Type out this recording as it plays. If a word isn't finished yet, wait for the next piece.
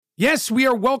Yes, we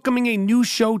are welcoming a new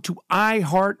show to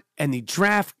iHeart and the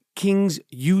DraftKings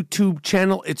YouTube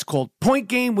channel. It's called Point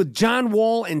Game with John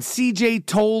Wall and CJ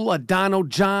Toledano.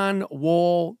 John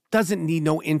Wall doesn't need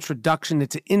no introduction.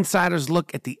 It's an insider's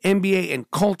look at the NBA and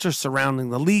culture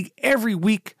surrounding the league. Every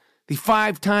week, the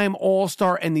five-time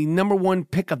All-Star and the number one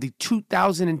pick of the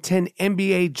 2010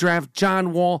 NBA Draft,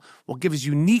 John Wall, will give his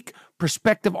unique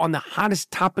perspective on the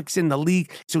hottest topics in the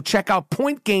league. So check out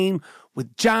Point Game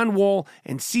with John Wall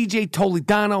and CJ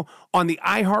Toledano on the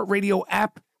iHeartRadio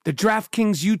app, the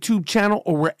DraftKings YouTube channel,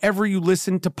 or wherever you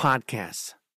listen to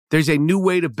podcasts. There's a new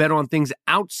way to bet on things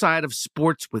outside of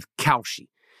sports with Kalshi.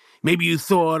 Maybe you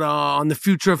thought on the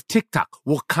future of TikTok.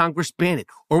 Will Congress ban it?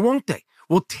 Or won't they?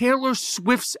 Will Taylor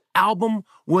Swift's album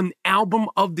win Album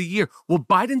of the Year? Will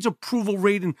Biden's approval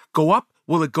rating go up?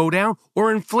 Will it go down?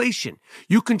 Or inflation?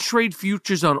 You can trade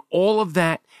futures on all of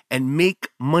that and make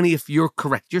money if you're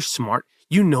correct. You're smart.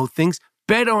 You know things.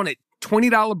 Bet on it.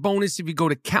 $20 bonus if you go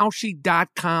to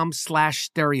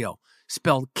Kalshi.com/stereo.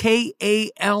 Spelled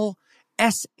Kalshi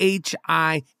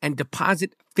and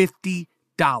deposit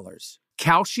 $50.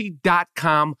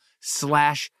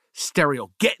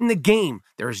 Kalshi.com/stereo. Get in the game.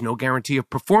 There is no guarantee of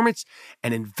performance.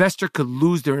 An investor could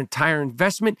lose their entire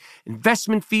investment.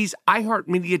 Investment fees.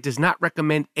 iHeartMedia does not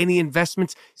recommend any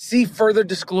investments. See further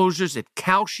disclosures at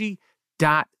Kalshi.com.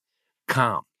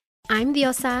 I'm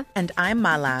Diosa. And I'm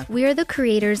Mala. We are the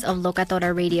creators of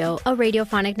Locatora Radio, a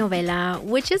radiophonic novela,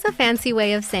 which is a fancy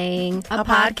way of saying a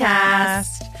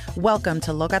podcast. Welcome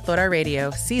to Locatora Radio,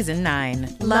 Season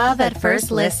 9. Love at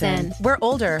first listen. We're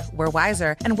older, we're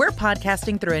wiser, and we're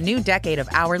podcasting through a new decade of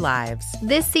our lives.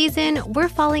 This season, we're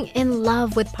falling in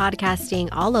love with podcasting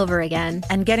all over again.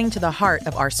 And getting to the heart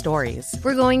of our stories.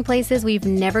 We're going places we've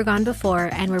never gone before,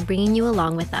 and we're bringing you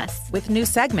along with us. With new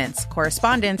segments,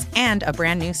 correspondence, and a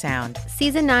brand new sound.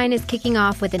 Season 9 is kicking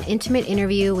off with an intimate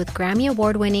interview with Grammy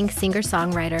Award-winning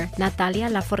singer-songwriter Natalia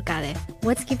Lafourcade.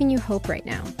 What's giving you hope right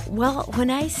now? Well, when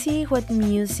I see what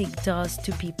music does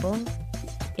to people,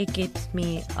 it gives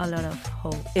me a lot of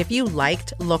hope. If you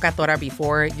liked Locatora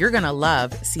before, you're going to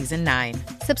love Season 9.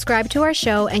 Subscribe to our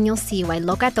show and you'll see why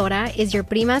Locatora is your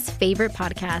prima's favorite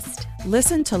podcast.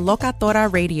 Listen to Locatora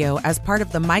Radio as part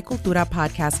of the My Cultura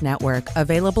Podcast Network,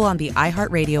 available on the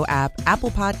iHeartRadio app,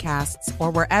 Apple Podcasts, or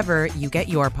wherever you get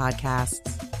your podcasts.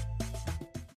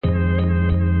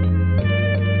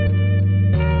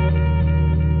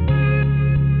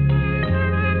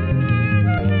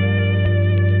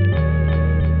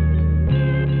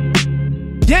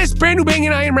 Yes, brand new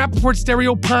banging I Am Rappaport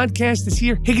Stereo podcast is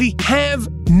here. Higgity, have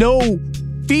no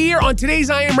fear. On today's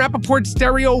I Am Rappaport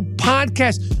Stereo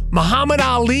podcast, Muhammad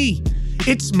Ali.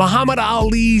 It's Muhammad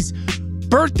Ali's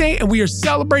birthday, and we are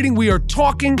celebrating, we are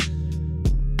talking,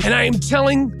 and I am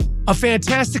telling a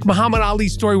fantastic Muhammad Ali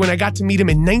story when I got to meet him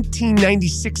in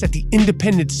 1996 at the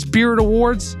Independent Spirit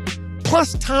Awards.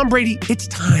 Plus, Tom Brady, it's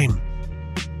time.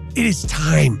 It is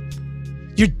time.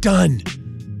 You're done.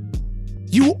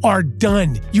 You are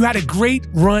done. You had a great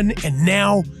run, and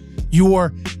now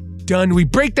you're done. We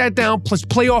break that down, plus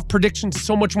playoff predictions,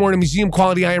 so much more in a museum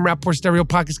quality I Am Rappaport Stereo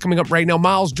podcast coming up right now.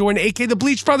 Miles Jordan, a.k.a. the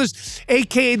Bleach Brothers,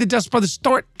 a.k.a. the Dust Brothers.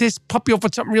 Start this puppy off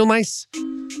with something real nice.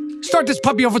 Start this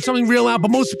puppy off with something real loud, but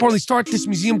most importantly, start this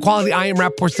museum quality I Am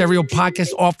Rappaport Stereo podcast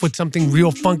off with something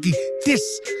real funky. This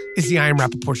is the I Am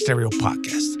Rappaport Stereo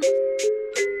podcast.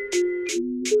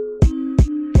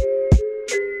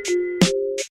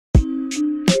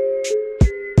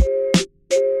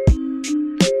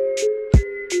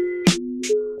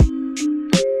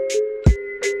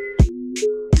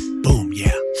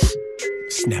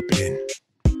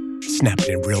 Snap it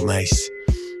in real nice,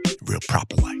 real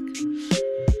proper like.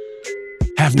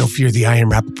 Have no fear, the I Am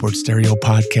Rappaport Stereo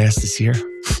podcast is here.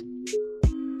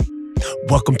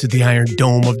 Welcome to the Iron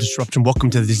Dome of Disruption. Welcome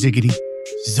to the Ziggity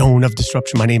Zone of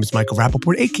Disruption. My name is Michael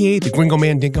Rappaport, a.k.a. the Gringo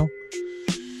Mandingo,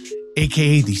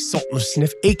 a.k.a. the Sultan of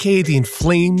Sniff, a.k.a. the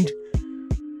Inflamed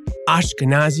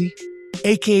Ashkenazi,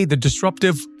 a.k.a. the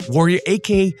Disruptive Warrior,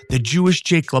 a.k.a. the Jewish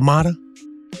Jake LaMotta,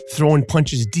 throwing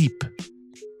punches deep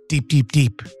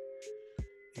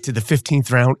into the 15th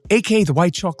round, a.k.a. the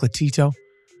White Chocolate Tito,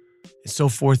 and so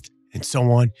forth and so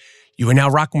on. You are now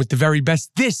rocking with the very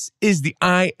best. This is the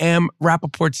I Am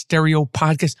Rappaport Stereo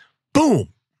podcast.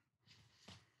 Boom.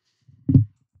 A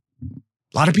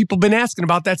lot of people have been asking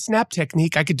about that snap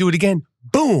technique. I could do it again.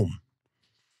 Boom.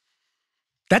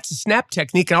 That's the snap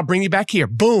technique, and I'll bring you back here.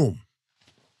 Boom.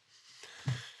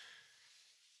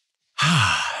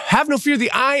 Have no fear,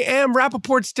 the I Am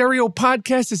Rappaport Stereo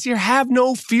podcast is here. Have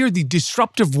no fear, the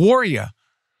Disruptive Warrior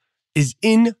is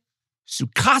in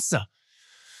Sukasa.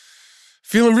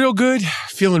 Feeling real good,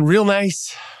 feeling real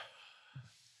nice.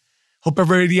 Hope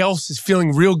everybody else is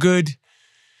feeling real good,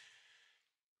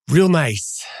 real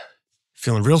nice,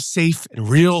 feeling real safe and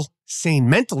real sane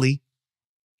mentally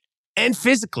and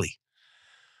physically.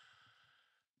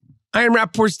 Ian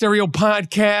Rapaport Stereo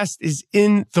Podcast is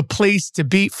in the place to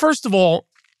be. First of all,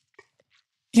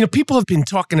 people have been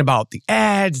talking about the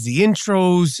ads, the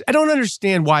intros. I don't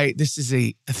understand why this is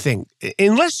a thing.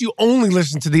 Unless you only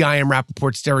listen to the Ian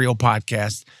Rapaport Stereo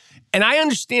Podcast, and I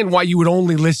understand why you would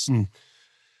only listen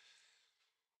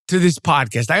to this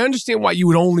podcast. I understand why you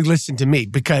would only listen to me,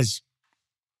 because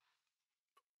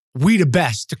we the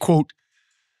best, to quote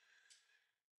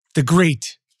the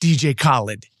great DJ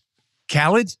Khaled.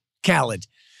 Khaled.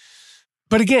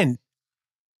 But again,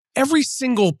 every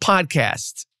single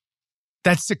podcast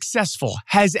that's successful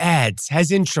has ads, has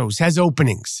intros, has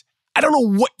openings. I don't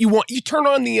know what you want. You turn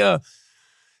on the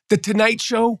Tonight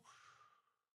Show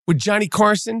with Johnny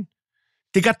Carson,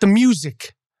 they got the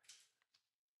music.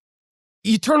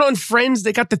 You turn on Friends,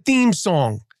 they got the theme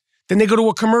song. Then they go to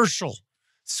a commercial.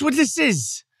 This is what this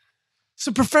is. It's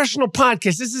a professional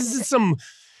podcast. This isn't some,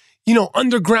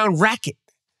 underground racket.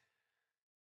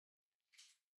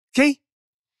 Okay?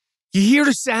 You hear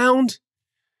the sound?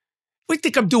 What do you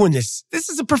think I'm doing this? This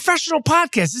is a professional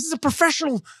podcast. This is a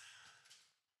professional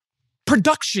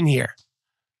production here.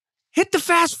 Hit the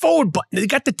fast forward button. They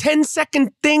got the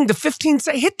 10-second thing, the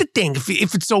 15-second. Hit the thing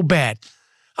if it's so bad.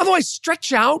 Otherwise,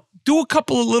 stretch out, do a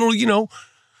couple of little,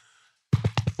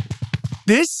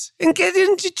 this, and get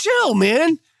into chill,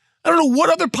 man. I don't know what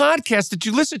other podcast that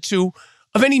you listen to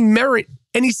of any merit,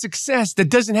 any success that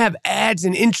doesn't have ads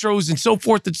and intros and so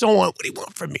forth and so on. What do you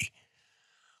want from me?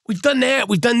 We've done that.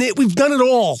 We've done it. We've done it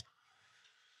all.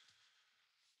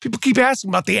 People keep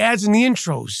asking about the ads and the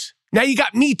intros. Now you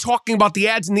got me talking about the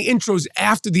ads and the intros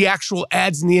after the actual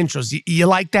ads and the intros. You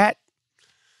like that?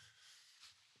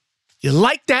 You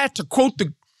like that? To quote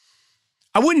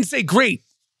I wouldn't say great.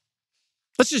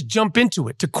 Let's just jump into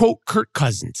it. To quote Kirk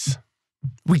Cousins.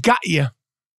 We got you,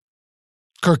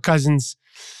 Kirk Cousins.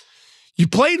 You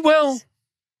played well.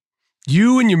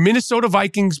 You and your Minnesota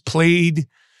Vikings played.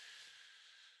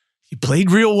 You played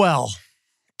real well.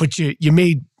 But you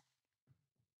made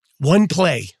one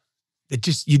play that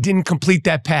just, you didn't complete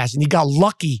that pass. And you got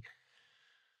lucky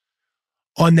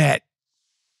on that.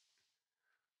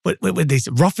 What they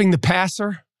said? Roughing the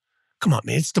passer? Come on,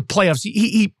 man. It's the playoffs.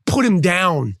 He put him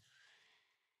down.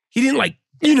 He didn't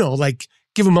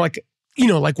give him like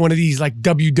one of these like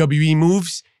WWE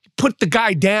moves. He put the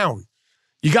guy down.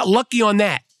 You got lucky on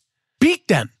that. Beat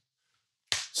them.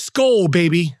 Skol,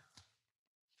 baby.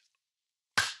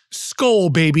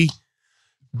 Skol, baby.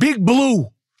 Big Blue.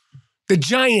 The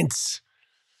Giants.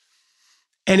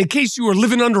 And in case you were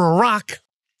living under a rock,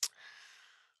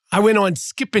 I went on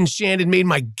Skip and Shannon, made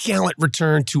my gallant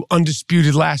return to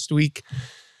Undisputed last week.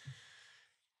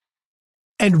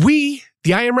 And we,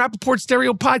 the Ian Rapaport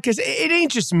Stereo Podcast, it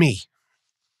ain't just me.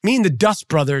 Me and the Dust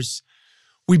Brothers,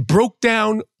 we broke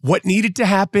down what needed to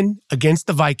happen against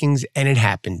the Vikings, and it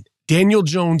happened. Daniel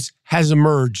Jones has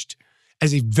emerged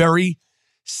as a very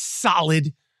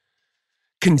solid,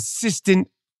 consistent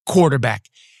quarterback.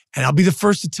 And I'll be the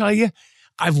first to tell you,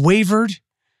 I've wavered.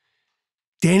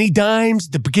 Danny Dimes,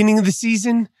 the beginning of the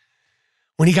season,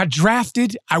 when he got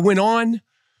drafted, I went on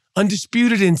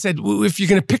Undisputed and said, well, if you're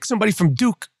going to pick somebody from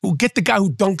Duke, we'll get the guy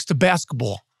who dunks the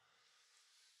basketball.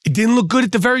 It didn't look good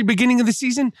at the very beginning of the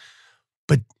season,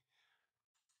 but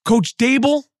Coach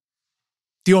Dable,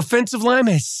 the offensive line,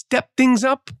 has stepped things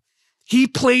up. He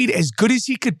played as good as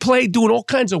he could play, doing all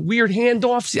kinds of weird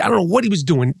handoffs. I don't know what he was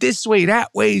doing, this way, that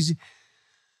way. He's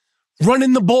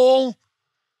running the ball,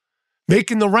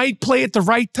 making the right play at the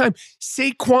right time.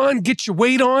 Saquon, get your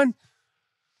weight on.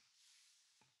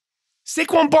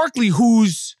 Saquon Barkley,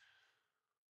 whose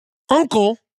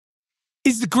uncle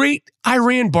is the great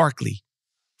Iran Barkley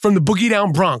from the Boogie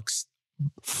Down Bronx.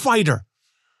 Fighter.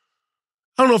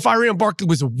 I don't know if Iran Barkley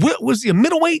was he a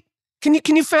middleweight? Can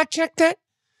you fact check that?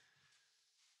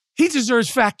 He deserves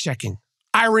fact checking.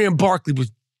 Iran Barkley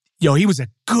he was a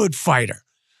good fighter.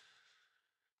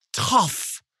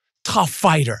 Tough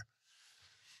fighter.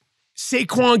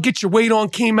 Saquon, get your weight on,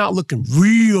 came out looking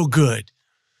real good.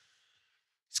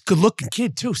 He's a good-looking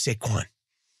kid, too, Saquon.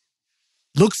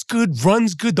 Looks good,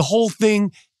 runs good. The whole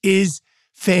thing is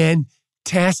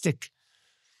fantastic.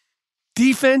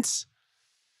 Defense,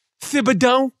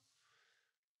 Thibodeau.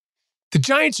 The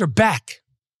Giants are back.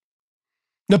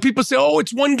 Now, people say, oh,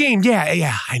 it's one game.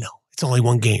 Yeah, I know. It's only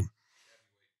one game.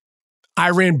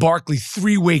 Iran Barkley,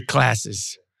 3 weight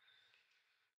classes.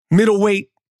 Middleweight,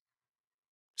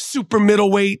 super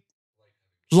middleweight,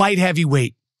 light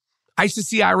heavyweight. I used to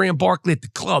see Iran Barkley at the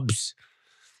clubs.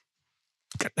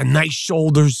 Got the nice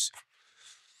shoulders.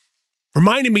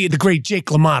 Reminded me of the great Jake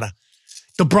LaMotta,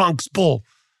 the Bronx Bull,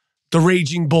 the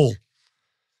Raging Bull.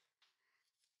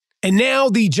 And now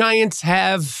the Giants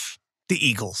have the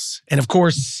Eagles. And of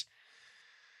course,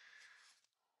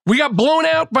 we got blown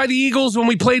out by the Eagles when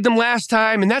we played them last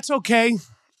time, and that's okay.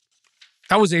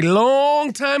 That was a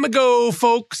long time ago,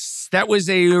 folks. That was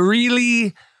a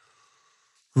really,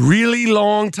 really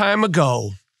long time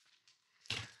ago.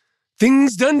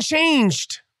 Things done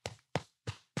changed.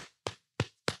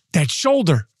 That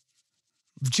shoulder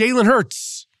of Jalen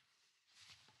Hurts.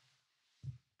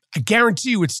 I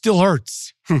guarantee you it still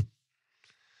hurts.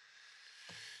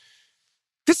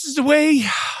 This is the way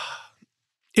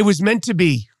it was meant to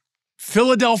be.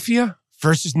 Philadelphia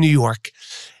versus New York.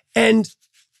 And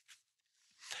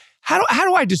how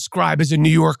do I describe as a New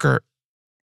Yorker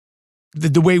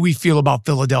the way we feel about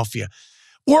Philadelphia?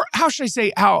 Or how should I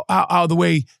say how the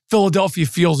way Philadelphia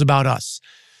feels about us?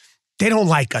 They don't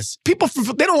like us. They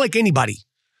don't like anybody.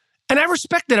 And I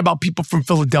respect that about people from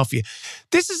Philadelphia.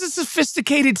 This is a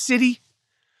sophisticated city,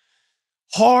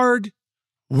 hard,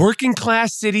 working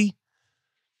class city.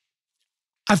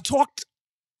 I've talked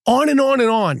on and on and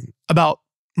on about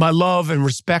my love and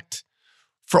respect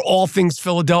for all things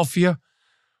Philadelphia,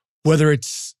 whether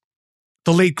it's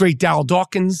the late, great Darryl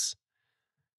Dawkins,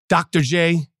 Dr.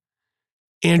 J,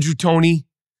 Andrew Toney,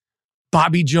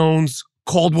 Bobby Jones,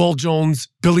 Caldwell Jones,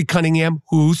 Billy Cunningham,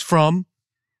 who's from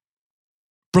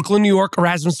Brooklyn, New York,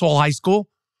 Erasmus Hall High School.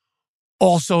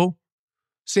 Also,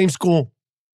 same school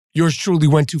yours truly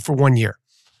went to for 1 year.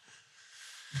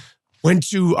 Went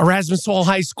to Erasmus Hall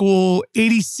High School,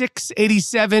 86,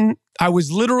 87. I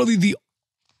was literally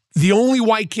the only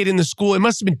white kid in the school. It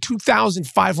must have been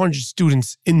 2,500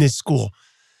 students in this school.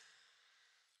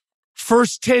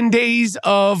 First 10 days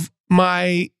of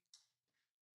my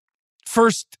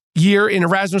first year in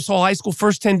Erasmus Hall High School,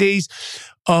 first 10 days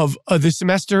of the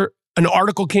semester, an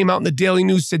article came out in the Daily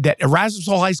News said that Erasmus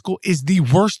Hall High School is the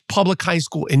worst public high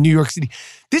school in New York City.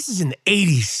 This is in the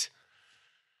 80s.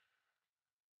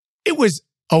 It was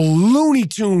a Looney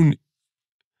Tune,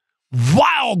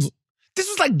 wild. This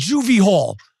was like juvie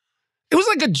hall. It was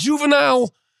like a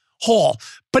juvenile hall.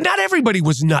 But not everybody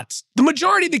was nuts. The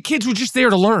majority of the kids were just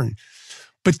there to learn.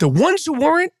 But the ones who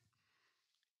weren't,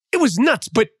 it was nuts.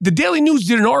 But the Daily News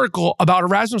did an article about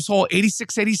Erasmus Hall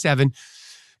 86, 87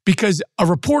 because a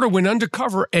reporter went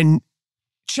undercover and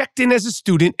checked in as a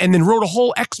student and then wrote a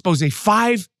whole expose,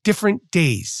 5 different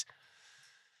days.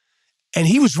 And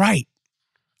he was right.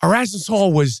 Erasmus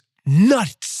Hall was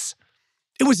nuts.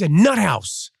 It was a nut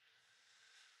house.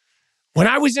 When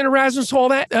I was in Erasmus Hall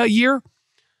that year,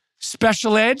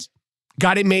 special ed,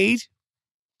 got it made.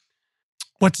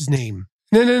 What's his name?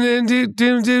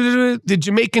 The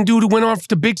Jamaican dude who went off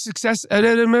to big success.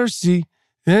 Mercy.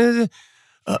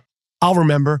 I'll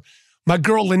remember. My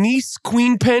girl Lanice,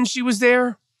 Queen Pen, she was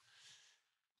there.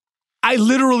 I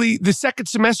literally, the second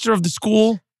semester of the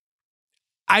school,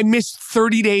 I missed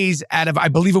 30 days out of, I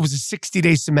believe it was a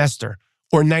 60-day semester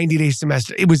or 90-day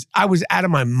semester. I was out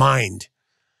of my mind.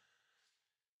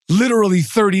 Literally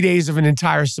 30 days of an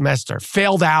entire semester.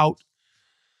 Failed out.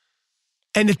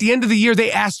 And at the end of the year,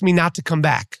 they asked me not to come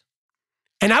back.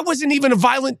 And I wasn't even a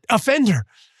violent offender.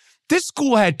 This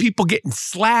school had people getting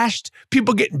slashed,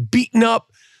 people getting beaten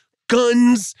up,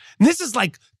 guns. And this is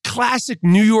like classic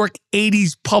New York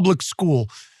 80s public school.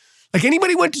 Like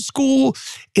anybody went to school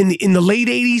in the late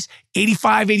 80s,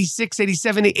 85, 86,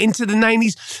 87, into the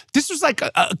 90s. This was like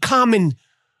a common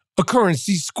occurrence,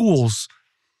 these schools.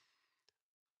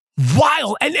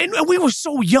 Wild. And we were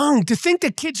so young to think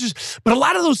that kids but a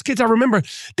lot of those kids, I remember,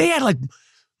 they had like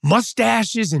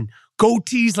mustaches and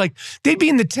goatees. Like they'd be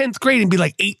in the 10th grade and be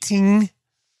like 18.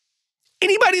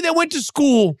 Anybody that went to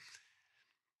school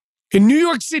in New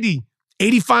York City,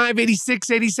 85, 86,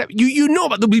 87, you know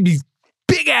about, there'll be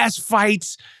big ass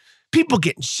fights, people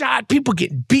getting shot, people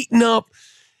getting beaten up.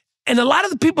 And a lot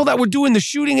of the people that were doing the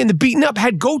shooting and the beating up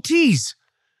had goatees.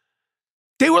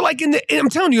 They were like I'm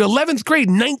telling you, 11th grade,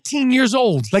 19 years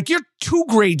old. Like you're 2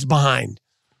 grades behind.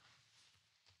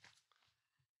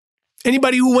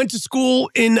 Anybody who went to school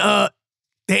in the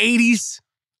 80s,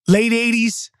 late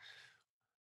 80s,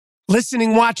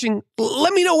 listening, watching,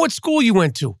 let me know what school you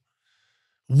went to.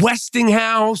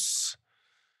 Westinghouse,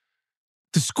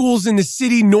 the schools in the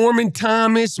city, Norman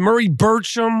Thomas, Murray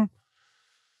Burcham,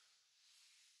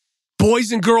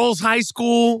 Boys and Girls High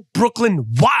School, Brooklyn,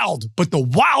 wild. But the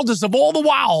wildest of all the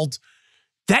wild,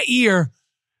 that year,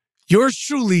 yours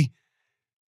truly,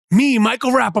 me,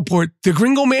 Michael Rappaport, the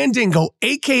Gringo Mandingo,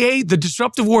 a.k.a. the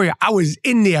Disruptive Warrior, I was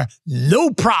in there,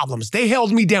 no problems. They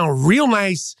held me down real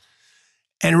nice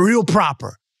and real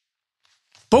proper.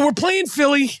 But we're playing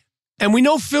Philly, and we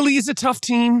know Philly is a tough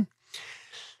team.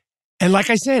 And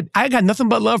like I said, I got nothing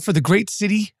but love for the great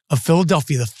city of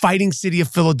Philadelphia, the fighting city of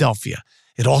Philadelphia.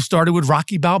 It all started with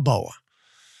Rocky Balboa.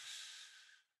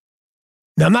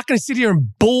 Now, I'm not going to sit here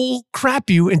and bull crap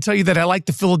you and tell you that I like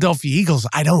the Philadelphia Eagles.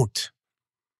 I don't.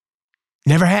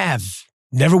 Never have.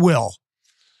 Never will.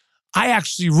 I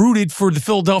actually rooted for the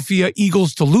Philadelphia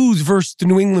Eagles to lose versus the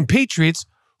New England Patriots,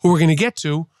 who we're going to get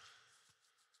to,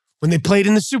 when they played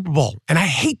in the Super Bowl. And I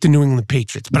hate the New England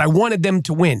Patriots, but I wanted them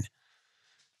to win.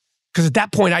 Because at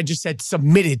that point, I just had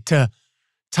submitted to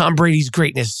Tom Brady's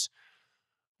greatness,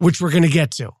 which we're going to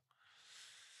get to.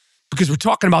 Because we're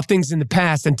talking about things in the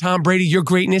past, and Tom Brady, your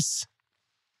greatness,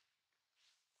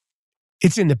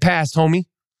 it's in the past, homie.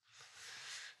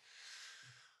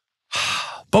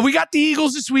 But we got the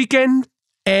Eagles this weekend,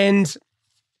 and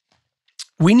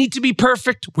we need to be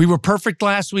perfect. We were perfect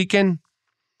last weekend.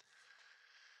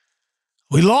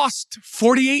 We lost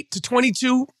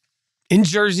 48-22 in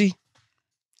Jersey.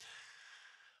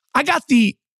 I got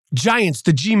the Giants,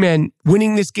 the G-Men,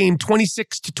 winning this game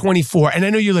 26-24. And I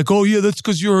know you're like, oh, yeah, that's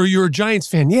because you're a Giants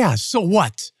fan. Yeah, so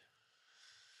what?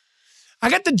 I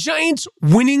got the Giants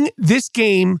winning this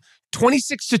game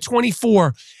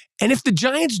 26-24. And if the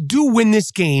Giants do win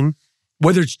this game,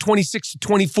 whether it's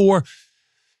 26-24,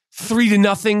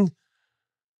 3-0,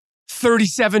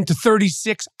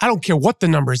 37-36, I don't care what the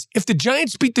number is. If the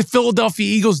Giants beat the Philadelphia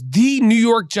Eagles, the New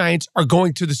York Giants are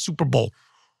going to the Super Bowl.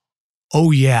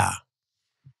 Oh, yeah.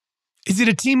 Is it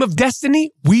a team of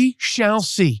destiny? We shall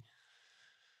see.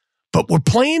 But we're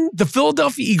playing the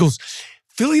Philadelphia Eagles.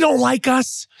 Philly don't like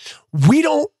us. We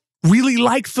don't really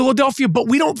like Philadelphia, but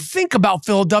we don't think about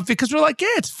Philadelphia because we're like,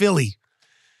 yeah, it's Philly.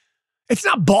 It's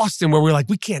not Boston where we're like,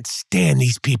 we can't stand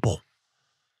these people.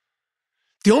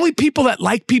 The only people that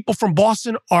like people from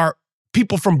Boston are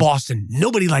people from Boston.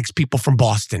 Nobody likes people from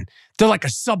Boston. They're like a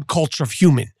subculture of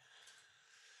human.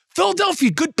 Philadelphia,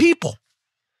 good people.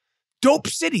 Dope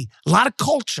city, a lot of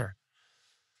culture.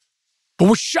 But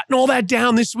we're shutting all that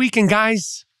down this weekend,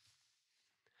 guys.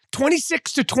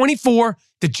 26-24,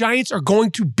 the Giants are going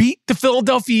to beat the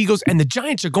Philadelphia Eagles, and the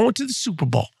Giants are going to the Super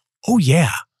Bowl. Oh, yeah.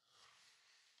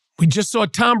 We just saw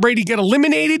Tom Brady get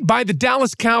eliminated by the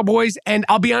Dallas Cowboys, and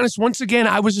I'll be honest, once again,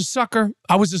 I was a sucker.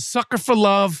 I was a sucker for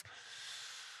love.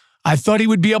 I thought he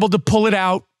would be able to pull it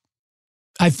out.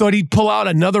 I thought he'd pull out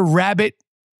another rabbit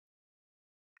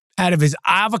out of his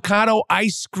avocado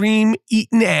ice cream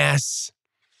eating ass.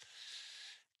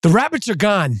 The rabbits are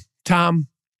gone, Tom.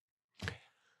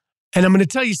 And I'm going to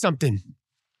tell you something.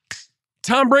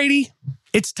 Tom Brady,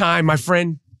 it's time, my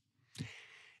friend.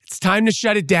 It's time to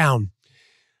shut it down.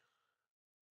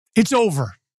 It's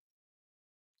over.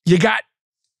 You got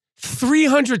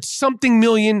 300-something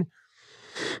million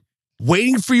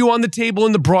waiting for you on the table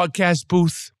in the broadcast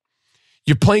booth.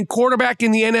 You're playing quarterback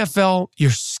in the NFL.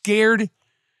 You're scared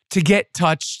to get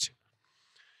touched.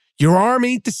 Your arm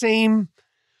ain't the same.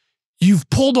 You've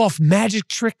pulled off magic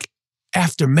trick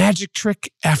after magic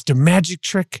trick after magic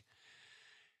trick.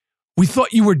 We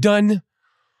thought you were done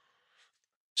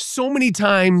so many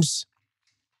times,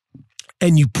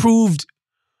 and you proved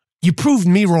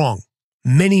me wrong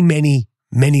many, many,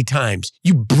 many times.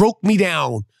 You broke me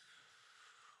down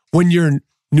when your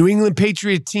New England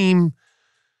Patriot team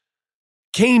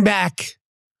came back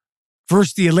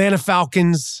versus the Atlanta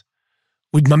Falcons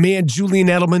with my man Julian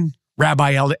Edelman,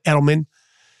 Rabbi Edelman.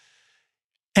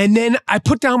 And then I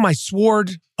put down my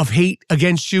sword of hate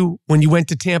against you when you went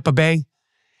to Tampa Bay,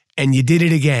 and you did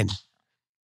it again.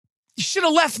 You should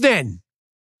have left then.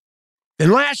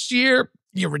 Then last year,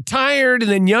 you retired, and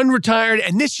then you unretired,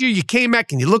 and this year you came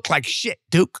back and you look like shit,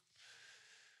 Duke.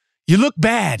 You look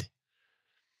bad.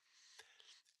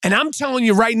 And I'm telling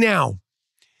you right now,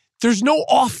 there's no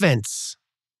offense.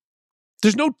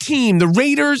 There's no team. The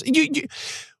Raiders,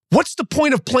 what's the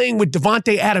point of playing with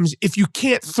Davante Adams if you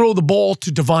can't throw the ball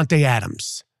to Davante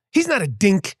Adams? He's not a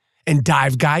dink and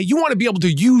dive guy. You want to be able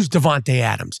to use Davante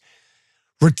Adams.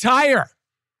 Retire.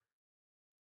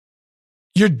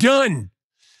 You're done.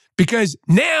 Because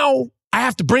now I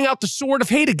have to bring out the sword of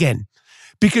hate again.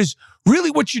 Because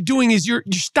really what you're doing is you're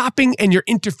stopping and you're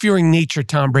interfering nature,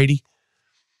 Tom Brady,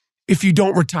 if you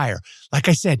don't retire. Like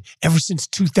I said, ever since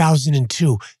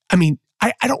 2002. I mean,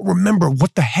 I don't remember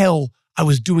what the hell I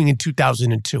was doing in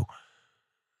 2002.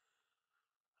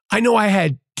 I know I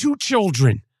had 2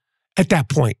 children at that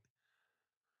point.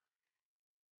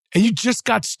 And you just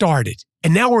got started.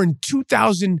 And now we're in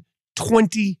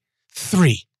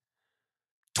 2023.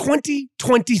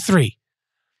 2023.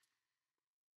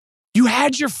 You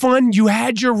had your fun. You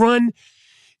had your run.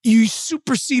 You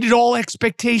superseded all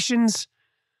expectations.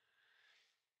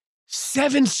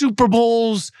 7 Super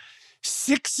Bowls,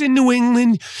 6 in New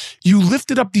England. You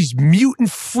lifted up these mutant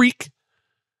freak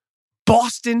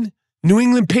Boston, New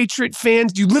England Patriot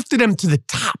fans. You lifted them to the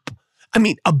top. I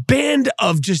mean, a band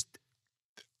of just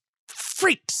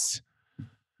freaks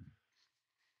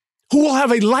who will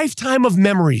have a lifetime of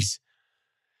memories.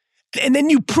 And then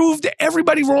you proved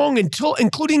everybody wrong,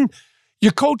 including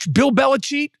your coach, Bill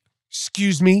Belichick,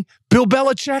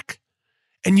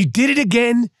 and you did it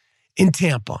again in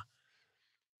Tampa.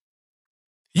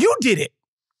 You did it.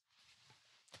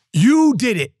 You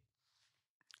did it.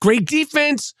 Great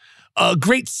defense, a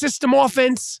great system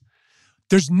offense.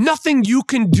 There's nothing you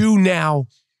can do now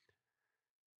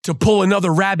to pull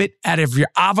another rabbit out of your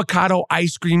avocado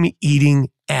ice cream eating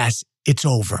ass. It's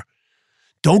over.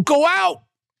 Don't go out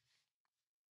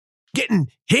getting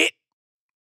hit.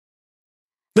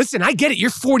 Listen, I get it. You're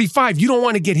 45. You don't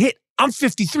want to get hit. I'm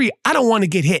 53. I don't want to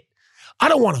get hit. I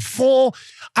don't want to fall.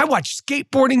 I watch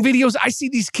skateboarding videos. I see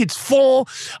these kids fall.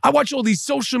 I watch all these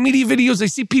social media videos. I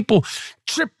see people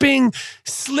tripping,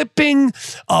 slipping,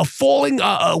 falling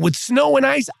with snow and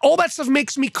ice. All that stuff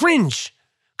makes me cringe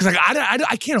because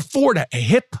I can't afford a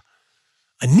hip,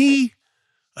 a knee,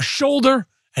 a shoulder,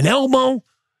 an elbow.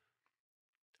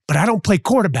 But I don't play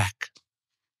quarterback.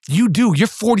 You do. You're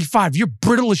 45. You're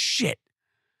brittle as shit.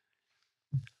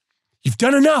 You've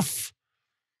done enough.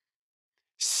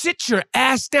 Sit your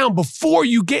ass down before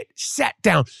you get sat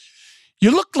down.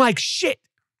 You look like shit.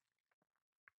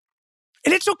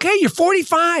 And it's okay, you're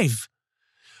 45.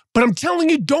 But I'm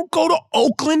telling you, don't go to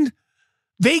Oakland,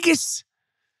 Vegas,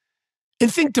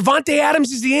 and think Davante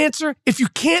Adams is the answer. If you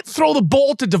can't throw the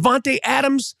ball to Davante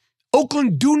Adams,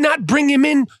 Oakland, do not bring him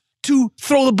in to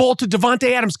throw the ball to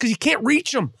Davante Adams because you can't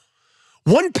reach him.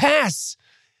 One pass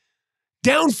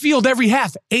downfield every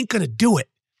half ain't going to do it.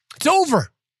 It's over.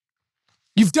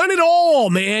 You've done it all,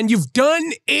 man. You've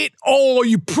done it all.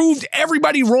 You proved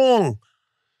everybody wrong.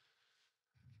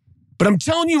 But I'm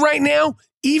telling you right now,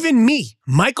 even me,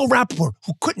 Michael Rappaport,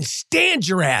 who couldn't stand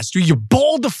your ass, you're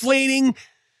ball deflating.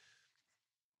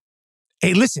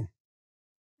 Hey, listen,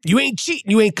 you ain't cheating.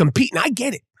 You ain't competing. I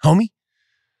get it, homie.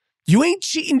 You ain't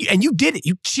cheating, and you did it.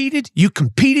 You cheated. You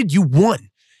competed. You won.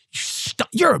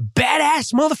 You're a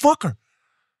badass motherfucker.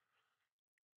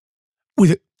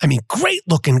 Great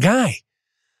looking guy.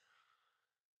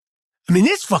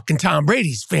 This fucking Tom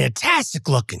Brady's fantastic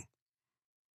looking.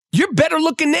 You're better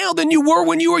looking now than you were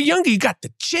when you were younger. You got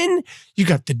the chin, you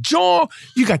got the jaw,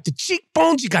 you got the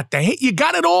cheekbones, you got the head, you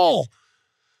got it all.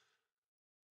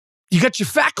 You got your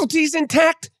faculties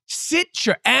intact. Sit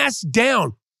your ass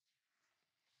down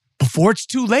before it's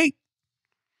too late.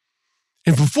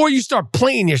 And before you start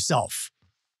playing yourself.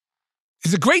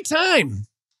 It's a great time.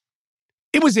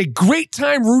 It was a great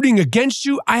time rooting against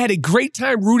you. I had a great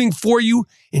time rooting for you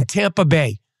in Tampa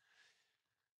Bay.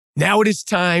 Now it is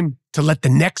time to let the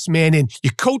next man in.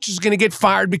 Your coach is going to get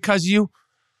fired because of you.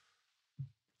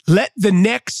 Let the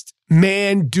next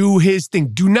man do his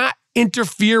thing. Do not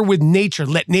interfere with nature.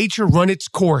 Let nature run its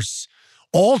course.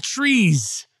 All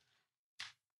trees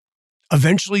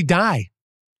eventually die.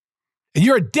 And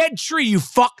you're a dead tree, you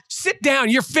fuck. Sit down.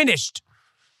 You're finished.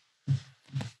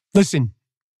 Listen.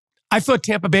 I thought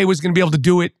Tampa Bay was going to be able to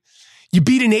do it. You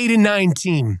beat an 8-9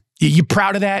 team. You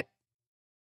proud of that?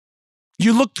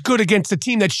 You looked good against a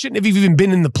team that shouldn't have even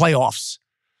been in the playoffs.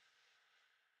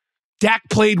 Dak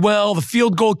played well. The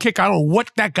field goal kick, I don't know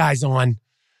what that guy's on.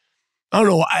 I don't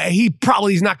know. He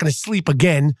probably is not going to sleep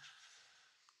again.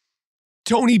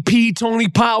 Tony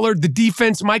Pollard, the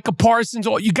defense, Micah Parsons,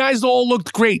 you guys all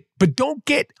looked great. But don't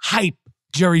get hype,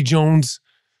 Jerry Jones.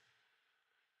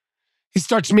 He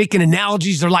starts making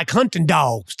analogies. They're like hunting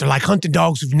dogs. They're like hunting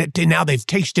dogs who now they've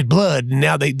tasted blood, and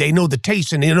now they know the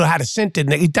taste, and they know how to scent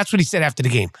it. And that's what he said after the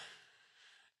game.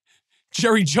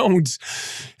 Jerry Jones,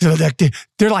 they're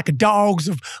like a dogs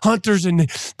of hunters, and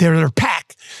they're their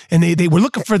pack, and they were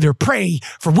looking for their prey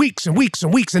for weeks and weeks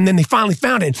and weeks, and then they finally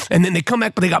found it, and then they come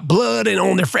back, but they got blood and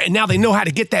on their friend. And now they know how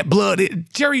to get that blood.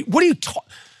 Jerry, what are you talking?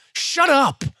 Shut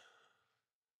up.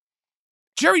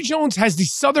 Jerry Jones has the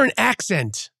Southern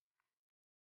accent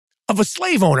of a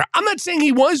slave owner. I'm not saying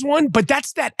he was one, but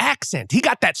that's that accent. He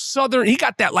got that Southern, he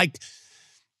got that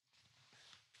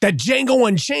that Django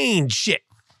Unchained shit.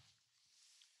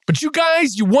 But you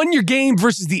guys, you won your game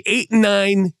versus the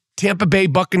 8-9 Tampa Bay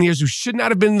Buccaneers who should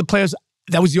not have been in the playoffs.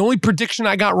 That was the only prediction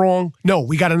I got wrong. No,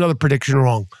 we got another prediction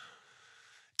wrong.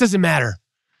 Doesn't matter.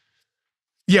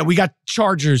 Yeah, we got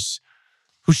Chargers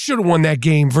who should have won that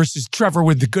game versus Trevor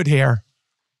with the good hair.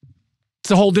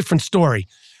 It's a whole different story.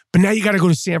 But now you got to go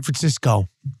to San Francisco.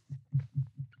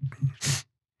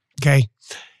 Okay?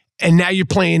 And now you're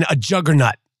playing a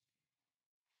juggernaut.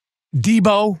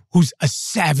 Debo, who's a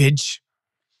savage.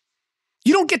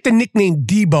 You don't get the nickname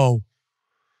Debo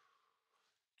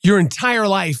your entire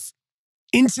life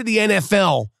into the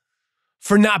NFL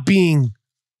for not being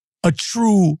a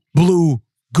true blue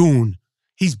goon.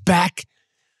 He's back.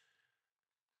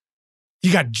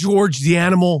 You got George the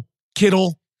Animal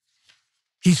Kittle.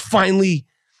 He's finally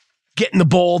getting the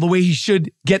ball the way he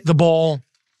should get the ball.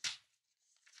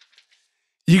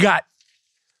 You got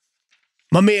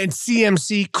my man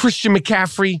CMC, Christian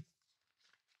McCaffrey.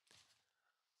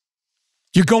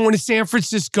 You're going to San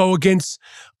Francisco against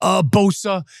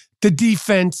Bosa, the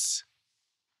defense,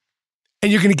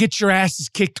 and you're going to get your asses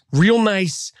kicked real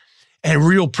nice and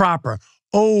real proper.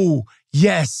 Oh,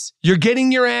 yes, you're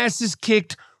getting your asses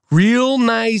kicked real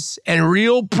nice and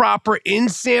real proper in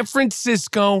San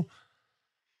Francisco.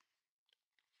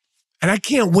 And I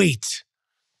can't wait.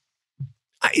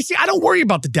 I don't worry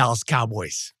about the Dallas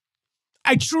Cowboys.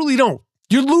 I truly don't.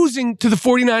 You're losing to the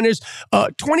 49ers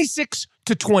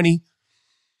 26-20.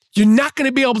 You're not going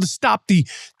to be able to stop the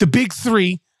big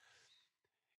three.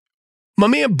 My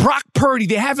man Brock Purdy,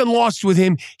 they haven't lost with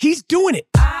him. He's doing it.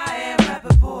 I Am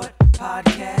Rappaport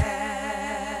Podcast.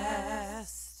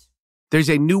 There's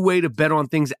a new way to bet on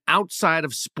things outside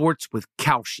of sports with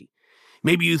Kalshi.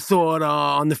 Maybe you thought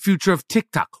on the future of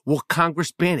TikTok. Will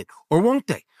Congress ban it? Or won't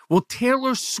they? Will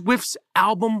Taylor Swift's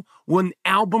album win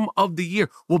Album of the Year?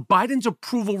 Will Biden's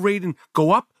approval rating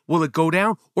go up? Will it go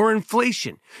down? Or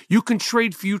inflation? You can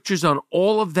trade futures on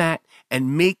all of that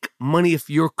and make money if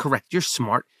you're correct. You're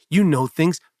smart. You know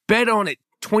things. Bet on it.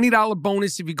 $20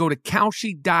 bonus if you go to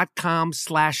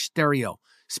Kalshi.com/stereo.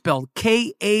 Spelled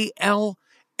Kalshi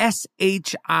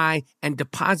and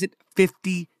deposit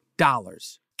 $50.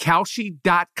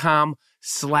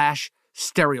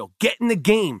 Kalshi.com/stereo. Get in the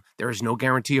game. There is no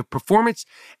guarantee of performance.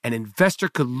 An investor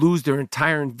could lose their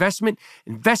entire investment.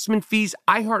 Investment fees.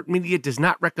 iHeartMedia does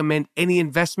not recommend any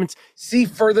investments. See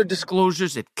further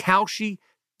disclosures at Kalshi.com.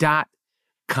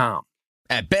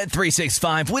 At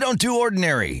Bet365, we don't do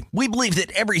ordinary. We believe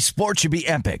that every sport should be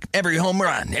epic. Every home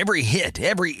run, every hit,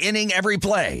 every inning, every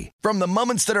play. From the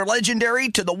moments that are legendary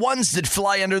to the ones that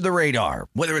fly under the radar.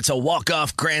 Whether it's a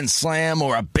walk-off grand slam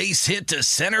or a base hit to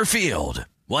center field.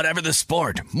 Whatever the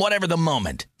sport, whatever the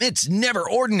moment. It's never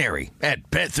ordinary at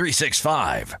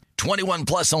Bet365. 21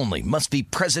 plus only. Must be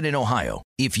present in Ohio.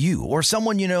 If you or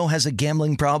someone you know has a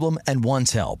gambling problem and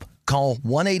wants help, call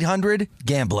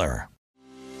 1-800-GAMBLER.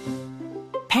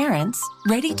 Parents,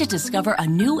 ready to discover a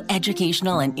new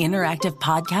educational and interactive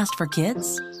podcast for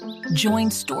kids? Join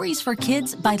Stories for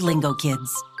Kids by Lingo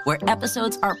Kids, where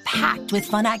episodes are packed with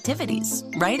fun activities.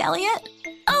 Right, Elliot?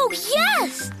 Oh,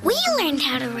 yes! We learned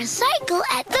how to recycle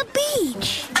at the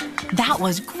beach. That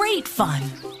was great fun.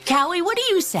 Callie, what do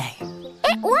you say?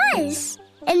 It was.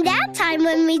 And that time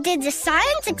when we did the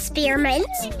science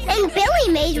experiments and Billy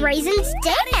made raisins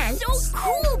dance. So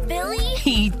cool, Billy.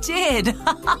 He did.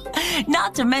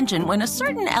 Not to mention when a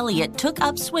certain Elliot took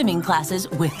up swimming classes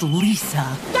with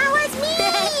Lisa. That was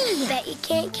me. Bet you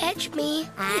can't catch me.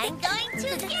 I'm going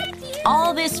to get you.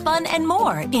 All this fun and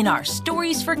more in our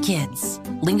Stories for Kids.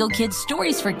 Lingo Kids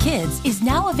Stories for Kids is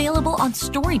now available on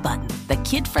Story Button, the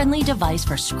kid-friendly device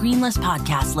for screenless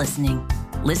podcast listening.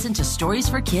 Listen to Stories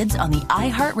for Kids on the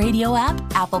iHeartRadio app,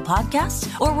 Apple Podcasts,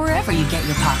 or wherever you get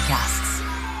your podcasts.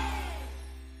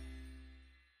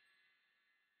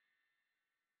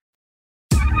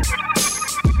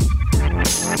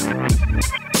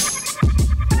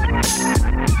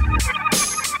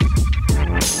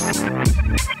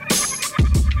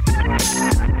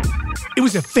 It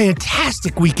was a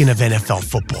fantastic weekend of NFL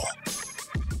football.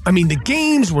 I mean, the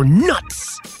games were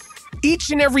nuts.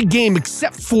 Each and every game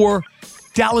except for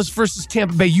Dallas versus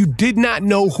Tampa Bay, you did not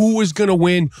know who was going to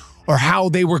win or how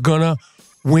they were going to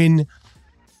win.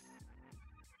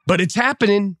 But it's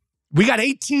happening. We got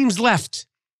 8 teams left.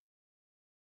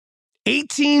 8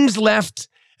 teams left.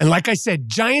 And like I said,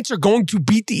 Giants are going to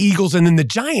beat the Eagles. And then the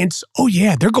Giants, oh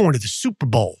yeah, they're going to the Super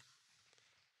Bowl.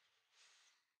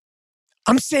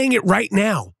 I'm saying it right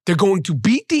now. They're going to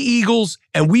beat the Eagles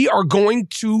and we are going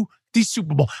to the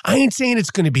Super Bowl. I ain't saying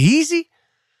it's going to be easy.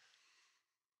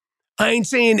 I ain't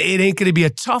saying it ain't going to be a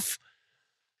tough,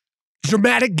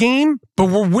 dramatic game,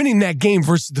 but we're winning that game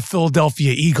versus the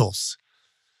Philadelphia Eagles.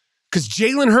 Because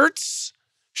Jalen Hurts'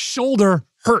 shoulder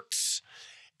hurts.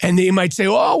 And they might say,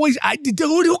 oh,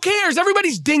 who cares?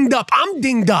 Everybody's dinged up. I'm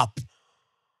dinged up.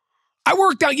 I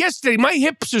worked out yesterday. My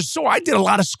hips are sore. I did a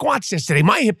lot of squats yesterday.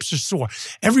 My hips are sore.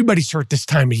 Everybody's hurt this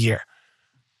time of year.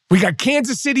 We got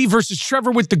Kansas City versus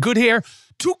Trevor with the good hair.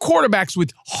 2 quarterbacks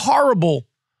with horrible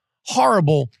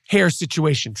hair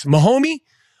situations. Mahomes,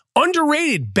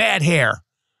 underrated bad hair.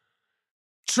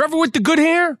 Trevor with the good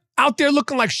hair out there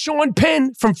looking like Sean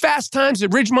Penn from Fast Times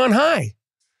at Ridgemont High.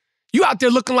 You out there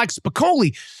looking like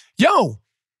Spicoli. Yo,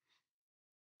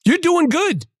 you're doing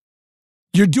good.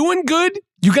 You're doing good.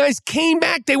 You guys came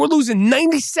back. They were losing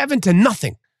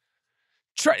 97-0.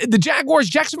 The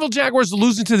Jacksonville Jaguars are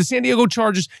losing to the San Diego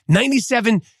Chargers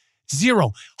 97-0.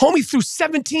 Homie threw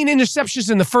 17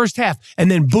 interceptions in the first half,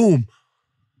 and then boom.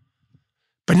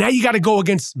 But now you got to go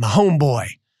against my homeboy.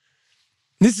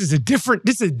 This is a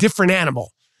different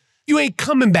animal. You ain't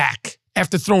coming back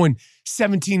after throwing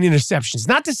 17 interceptions.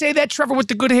 Not to say that Trevor with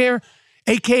the good hair,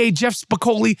 a.k.a. Jeff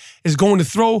Spicoli, is going to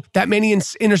throw that many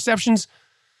interceptions.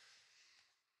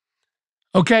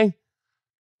 Okay?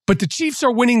 But the Chiefs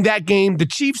are winning that game. The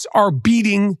Chiefs are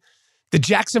beating the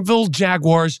Jacksonville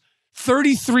Jaguars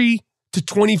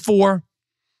 33-24.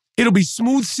 It'll be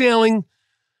smooth sailing.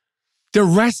 They're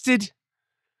rested.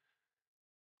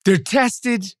 They're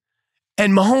tested.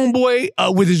 And my homeboy,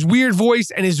 with his weird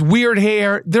voice and his weird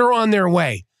hair, they're on their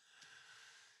way.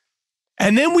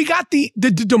 And then we got the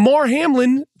Damar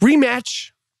Hamlin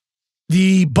rematch.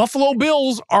 The Buffalo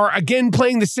Bills are again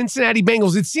playing the Cincinnati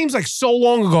Bengals. It seems like so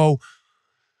long ago,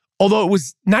 although it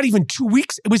was not even 2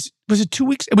 weeks. Was it 2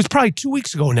 weeks? It was probably 2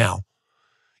 weeks ago now.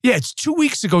 Yeah, it's 2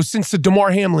 weeks ago since the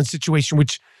Damar Hamlin situation,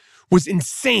 which was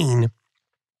insane.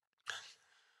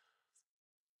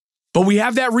 But we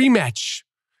have that rematch.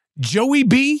 Joey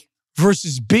B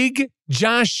versus Big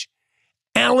Josh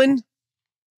Allen.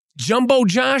 Jumbo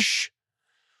Josh,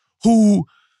 who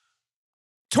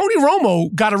Tony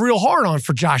Romo got a real hard on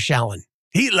for Josh Allen.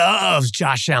 He loves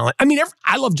Josh Allen. I mean,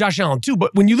 I love Josh Allen too,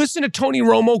 but when you listen to Tony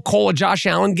Romo call a Josh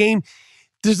Allen game,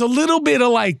 there's a little bit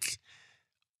of like,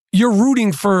 you're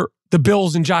rooting for the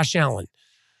Bills and Josh Allen.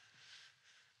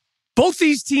 Both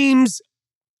these teams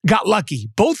got lucky.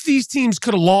 Both these teams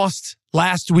could have lost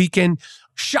last weekend.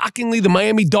 Shockingly, the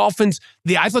Miami Dolphins,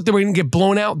 I thought they were going to get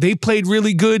blown out. They played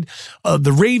really good.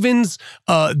 The Ravens,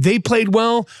 they played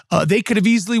well. They could have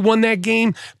easily won that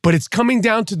game, but it's coming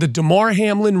down to the Damar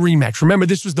Hamlin rematch. Remember,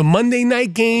 this was the Monday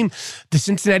night game, the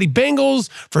Cincinnati Bengals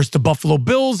versus the Buffalo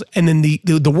Bills, and then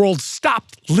the world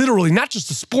stopped, literally, not just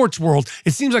the sports world.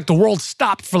 It seems like the world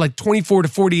stopped for like 24 to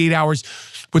 48 hours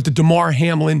with the Damar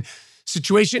Hamlin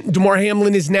situation. Damar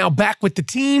Hamlin is now back with the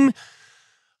team.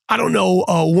 I don't know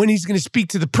when he's going to speak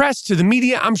to the press, to the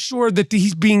media. I'm sure that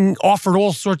he's being offered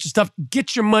all sorts of stuff.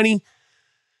 Get your money,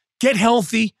 get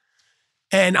healthy,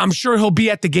 and I'm sure he'll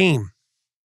be at the game.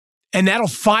 And that'll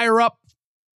fire up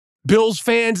Bills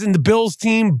fans and the Bills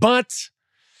team. But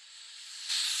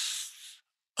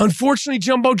unfortunately,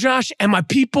 Jumbo Josh and my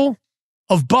people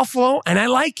of Buffalo, and I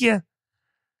like you.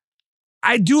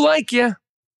 I do like you.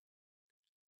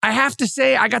 I have to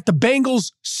say, I got the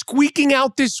Bengals squeaking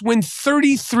out this win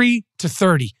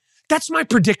 33-30. That's my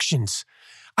predictions.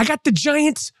 I got the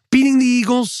Giants beating the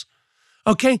Eagles.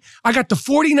 Okay? I got the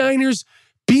 49ers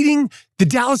beating the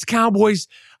Dallas Cowboys.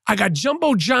 I got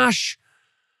Jumbo Josh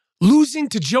losing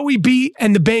to Joey B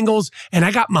and the Bengals. And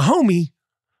I got my homie,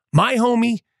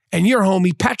 and your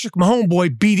homie, Patrick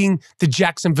Mahomeboy, beating the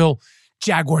Jacksonville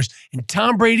Jaguars. And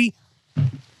Tom Brady,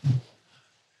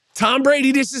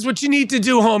 this is what you need to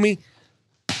do, homie.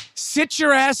 Sit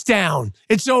your ass down.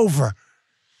 It's over.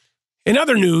 In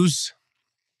other news,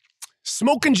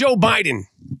 Smoking Joe Biden,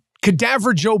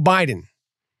 Cadaver Joe Biden,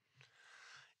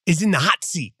 is in the hot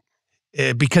seat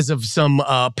because of some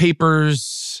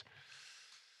papers,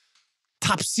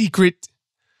 top secret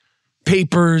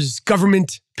papers,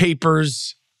 government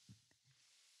papers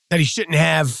that he shouldn't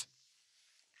have,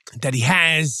 that he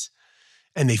has,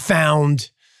 and they found.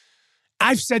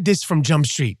 I've said this from Jump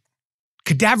Street.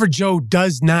 Cadaver Joe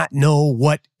does not know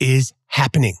what is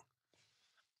happening.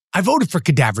 I voted for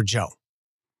Cadaver Joe.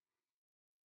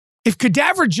 If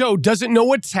Cadaver Joe doesn't know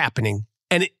what's happening,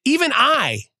 and even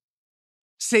I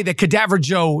say that Cadaver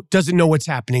Joe doesn't know what's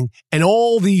happening, and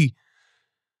all the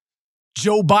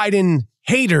Joe Biden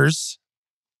haters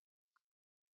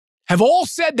have all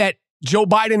said that Joe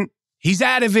Biden, he's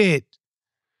out of it.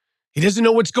 He doesn't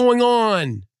know what's going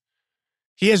on.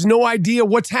 He has no idea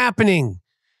what's happening.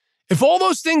 If all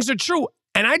those things are true,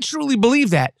 and I truly believe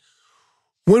that,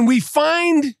 when we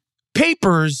find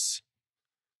papers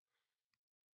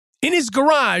in his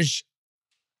garage,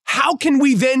 how can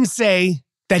we then say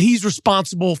that he's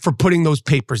responsible for putting those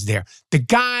papers there? The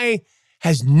guy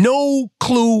has no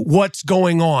clue what's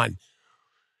going on.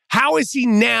 How is he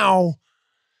now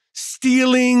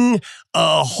stealing,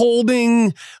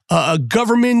 holding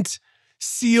government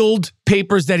sealed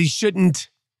papers that he shouldn't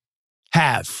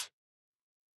have?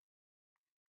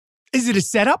 Is it a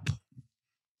setup?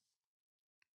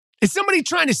 Is somebody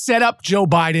trying to set up Joe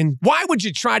Biden? Why would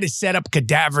you try to set up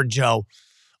Cadaver Joe?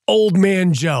 Old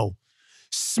Man Joe,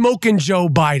 Smoking Joe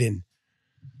Biden.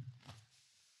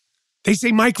 They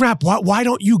say, Mike Rapp, why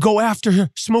don't you go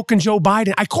after Smoking Joe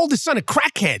Biden? I called his son a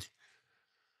crackhead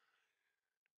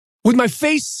with my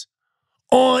face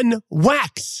on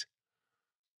wax.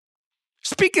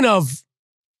 Speaking of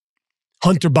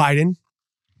Hunter Biden,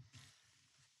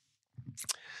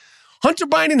 Hunter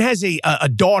Biden has a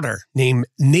daughter named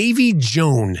Navy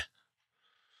Joan,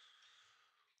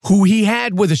 who he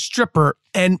had with a stripper,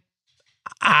 and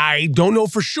I don't know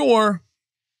for sure.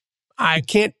 I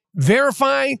can't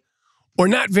verify or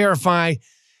not verify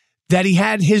that he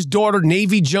had his daughter,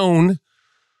 Navy Joan,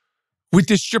 with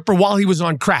this stripper while he was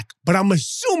on crack. But I'm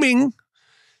assuming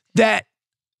that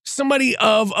somebody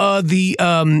of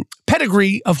the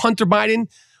pedigree of Hunter Biden,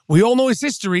 we all know his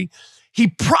history, he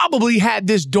probably had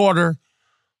this daughter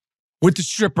with the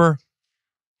stripper.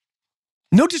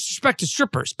 No disrespect to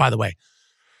strippers, by the way.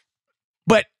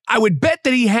 But I would bet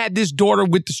that he had this daughter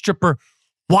with the stripper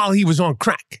while he was on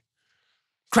crack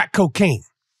cocaine.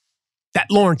 That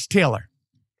Lawrence Taylor,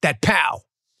 that Pow,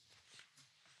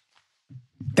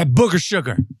 that Booger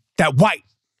Sugar, that White,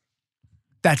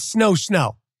 that Snow,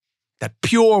 that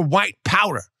pure white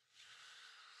powder.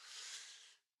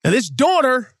 Now, this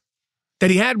daughter that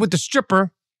he had with the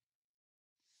stripper,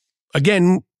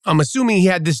 again, I'm assuming he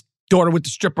had this daughter with the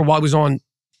stripper while he was on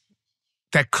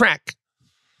that crack.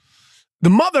 The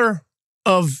mother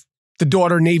of the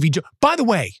daughter, Navy Joan, by the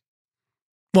way,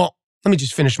 well, let me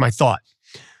just finish my thought.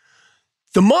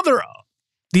 The mother,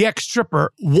 the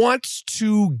ex-stripper, wants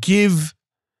to give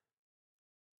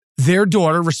their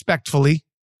daughter, respectfully,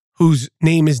 whose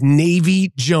name is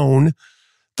Navy Joan,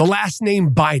 the last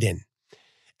name Biden.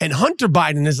 And Hunter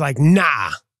Biden is like,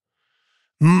 nah.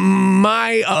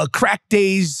 My crack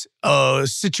days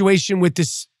situation with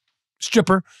this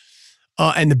stripper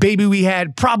and the baby we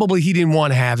had, probably he didn't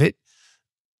want to have it.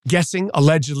 Guessing,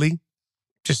 allegedly.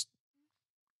 Just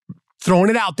throwing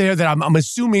it out there that I'm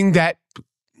assuming that,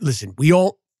 listen,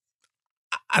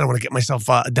 I don't want to get myself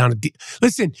down to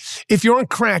listen, if you're on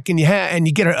crack and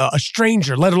you get a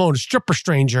stranger, let alone a stripper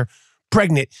stranger,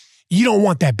 pregnant, you don't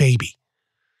want that baby.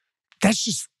 That's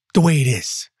just the way it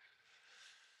is.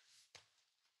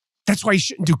 That's why you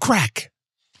shouldn't do crack.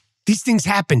 These things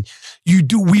happen. You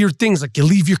do weird things like you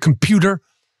leave your computer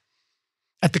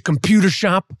at the computer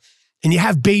shop and you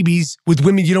have babies with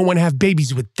women you don't want to have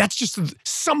babies with. That's just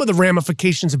some of the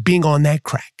ramifications of being on that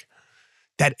crack,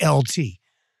 that LT,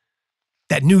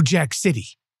 that New Jack City,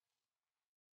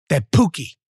 that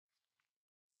Pookie,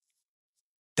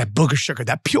 that Booger Sugar,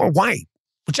 that pure white,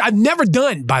 which I've never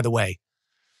done, by the way.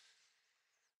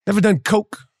 Never done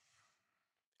coke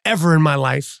ever in my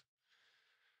life.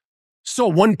 Saw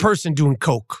one person doing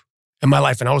coke in my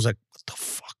life, and I was like, what the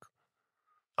fuck?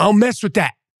 I don't mess with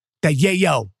that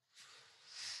yayo.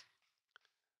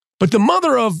 But the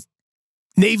mother of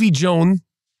Navy Joan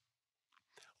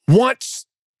wants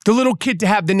the little kid to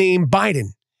have the name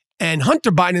Biden. And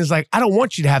Hunter Biden is like, I don't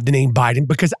want you to have the name Biden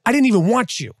because I didn't even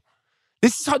want you.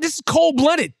 This is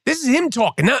cold-blooded. This is him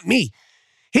talking, not me.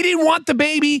 He didn't want the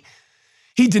baby.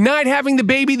 He denied having the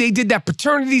baby. They did that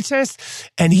paternity test.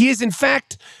 And he is, in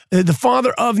fact, the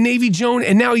father of Navy Joan.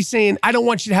 And now he's saying, I don't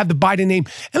want you to have the Biden name.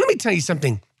 And let me tell you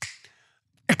something,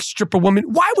 ex-stripper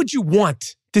woman, why would you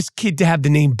want this kid to have the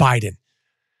name Biden?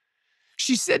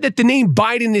 She said that the name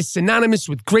Biden is synonymous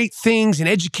with great things and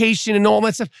education and all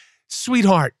that stuff.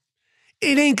 Sweetheart,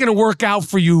 it ain't going to work out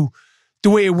for you the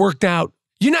way it worked out.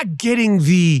 You're not getting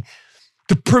the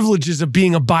privileges of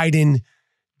being a Biden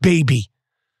baby.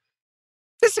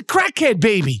 This is a crackhead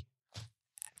baby.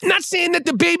 I'm not saying that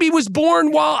the baby was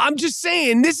born I'm just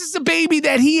saying this is a baby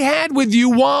that he had with you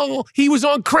while he was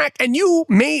on crack, and you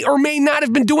may or may not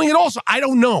have been doing it also. I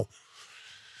don't know.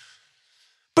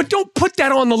 But don't put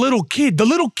that on the little kid. The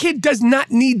little kid does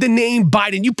not need the name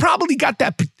Biden. You probably got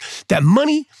that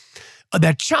money,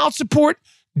 that child support.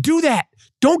 Do that.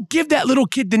 Don't give that little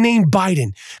kid the name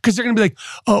Biden because they're going to be like,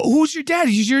 who's your dad?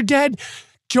 Is your dad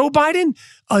Joe Biden?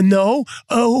 No.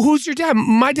 Who's your dad?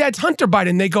 My dad's Hunter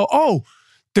Biden. They go, oh,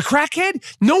 the crackhead?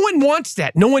 No one wants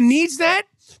that. No one needs that.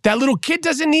 That little kid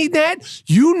doesn't need that.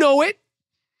 You know it.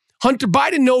 Hunter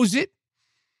Biden knows it.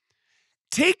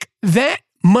 Take that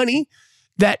money,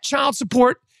 that child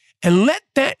support, and let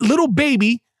that little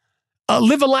baby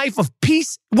live a life of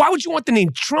peace. Why would you want the name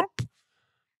Trump?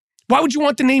 Why would you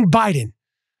want the name Biden?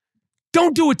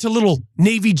 Don't do it to little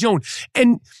Navy Joan.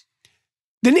 And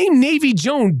the name Navy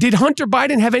Joan, did Hunter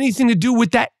Biden have anything to do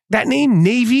with that name,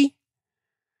 Navy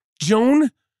Joan?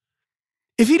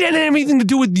 If he didn't have anything to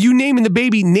do with you naming the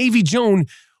baby Navy Joan,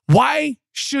 why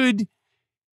should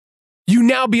you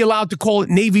now be allowed to call it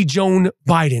Navy Joan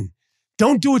Biden?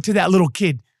 Don't do it to that little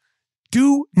kid.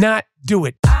 Do not do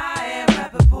it. I Am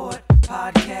Rappaport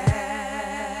Podcast.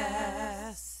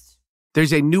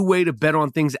 There's a new way to bet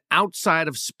on things outside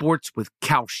of sports with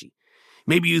Kalshi.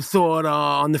 Maybe you thought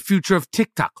on the future of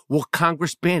TikTok. Will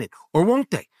Congress ban it? Or won't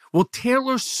they? Will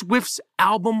Taylor Swift's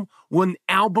album win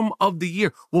Album of the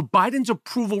Year? Will Biden's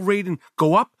approval rating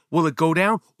go up? Will it go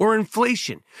down? Or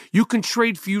inflation? You can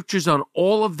trade futures on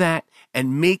all of that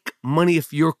and make money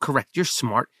if you're correct. You're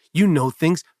smart. You know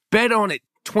things. Bet on it.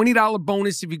 $20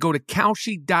 bonus if you go to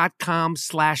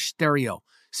Kalshi.com/stereo.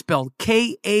 Spelled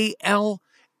KALSHI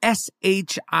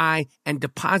and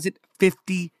deposit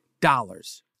 $50.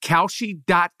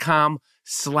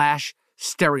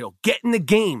 Kalshi.com/stereo. Get in the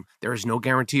game. There is no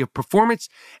guarantee of performance.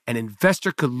 An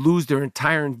investor could lose their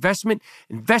entire investment.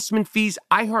 Investment fees.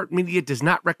 iHeartMedia does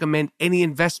not recommend any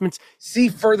investments. See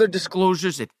further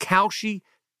disclosures at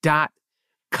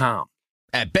Kalshi.com.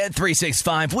 At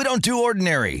Bet365, we don't do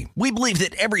ordinary. We believe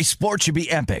that every sport should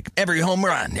be epic. Every home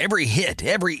run, every hit,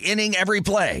 every inning, every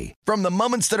play. From the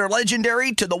moments that are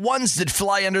legendary to the ones that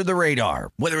fly under the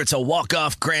radar. Whether it's a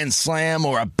walk-off grand slam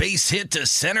or a base hit to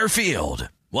center field.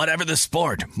 Whatever the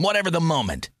sport, whatever the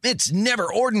moment. It's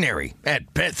never ordinary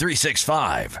at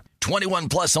Bet365. 21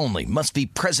 plus only. Must be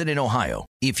present in Ohio.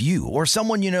 If you or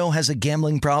someone you know has a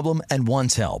gambling problem and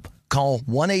wants help, call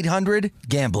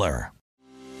 1-800-GAMBLER.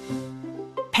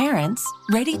 Parents,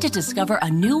 ready to discover a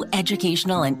new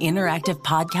educational and interactive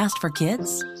podcast for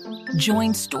kids?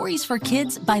 Join Stories for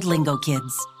Kids by Lingo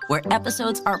Kids, where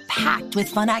episodes are packed with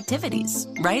fun activities.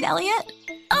 Right, Elliot?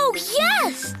 Oh,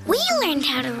 yes! We learned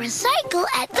how to recycle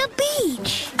at the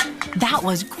beach. That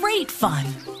was great fun.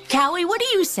 Callie, what do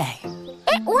you say?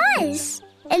 It was.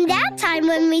 And that time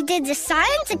when we did the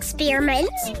science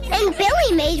experiments and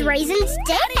Billy made raisins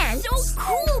dance. So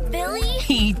cool, Billy.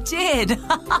 He did.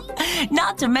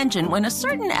 Not to mention when a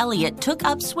certain Elliot took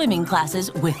up swimming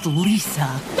classes with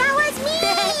Lisa. That was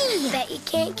me! Bet you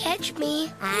can't catch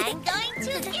me. I'm going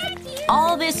to get you.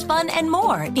 All this fun and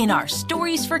more in our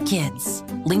Stories for Kids.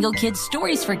 Lingo Kids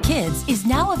Stories for Kids is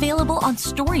now available on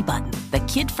Story Button, the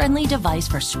kid-friendly device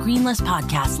for screenless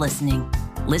podcast listening.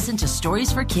 Listen to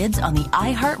Stories for Kids on the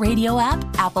iHeartRadio app,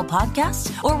 Apple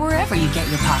Podcasts, or wherever you get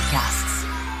your podcasts.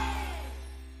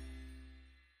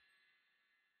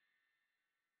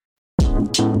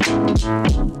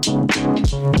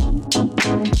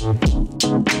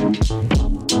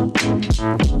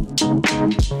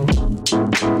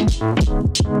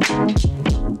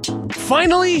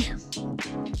 Finally,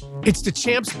 it's the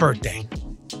champ's birthday.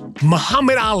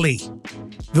 Muhammad Ali,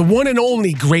 the one and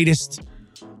only greatest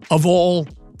of all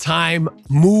time,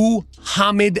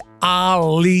 Muhammad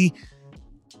Ali.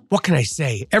 What can I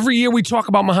say? Every year we talk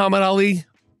about Muhammad Ali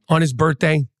on his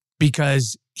birthday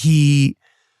because he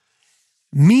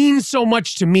means so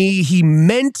much to me. He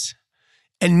meant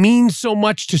and means so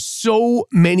much to so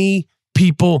many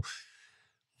people.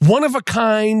 One of a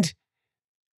kind,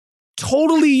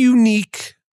 totally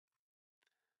unique,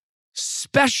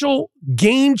 special,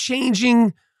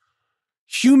 game-changing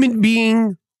human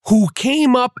being who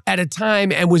came up at a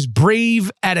time and was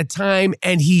brave at a time,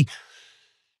 and he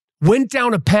went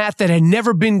down a path that had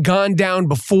never been gone down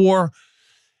before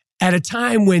at a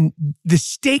time when the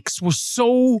stakes were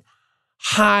so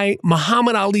high.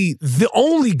 Muhammad Ali, the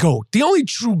only GOAT, the only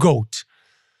true GOAT,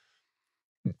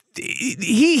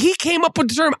 he came up with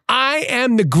the term, I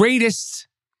am the greatest.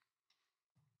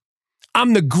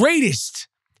 I'm the greatest.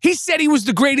 He said he was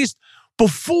the greatest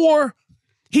before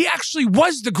he actually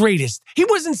was the greatest. He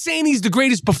wasn't saying he's the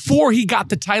greatest before he got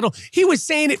the title. He was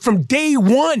saying it from day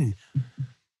one.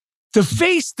 The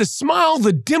face, the smile,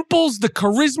 the dimples, the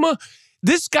charisma.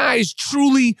 This guy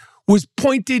truly was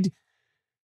pointed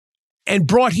and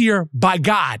brought here by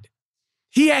God.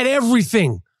 He had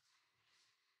everything.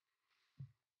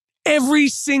 Every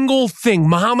single thing.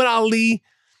 Muhammad Ali,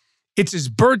 it's his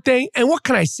birthday. And what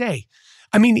can I say?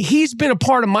 I mean, he's been a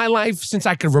part of my life since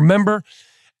I could remember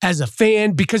as a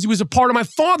fan because he was a part of my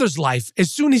father's life.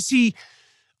 As soon as he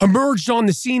emerged on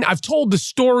the scene, I've told the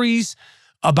stories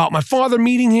about my father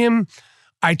meeting him.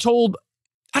 I don't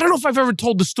know if I've ever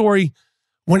told the story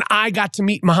when I got to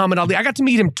meet Muhammad Ali. I got to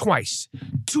meet him twice,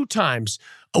 2 times.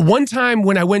 One time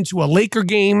when I went to a Laker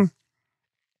game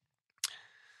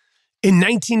in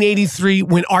 1983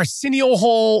 when Arsenio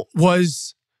Hall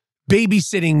was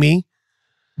babysitting me.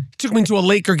 He took me to a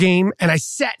Laker game and I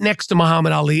sat next to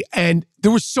Muhammad Ali, and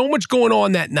there was so much going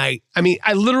on that night. I mean,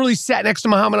 I literally sat next to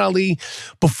Muhammad Ali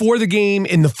before the game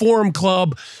in the Forum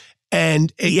Club,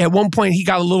 and at one point he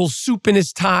got a little soup in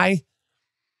his tie,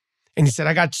 and he said,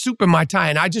 I got soup in my tie,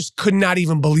 and I just could not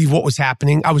even believe what was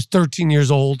happening. I was 13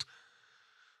 years old.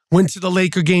 Went to the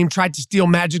Laker game, tried to steal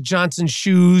Magic Johnson's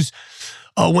shoes.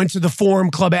 Went to the Forum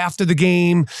Club after the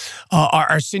game.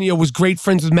 Arsenio was great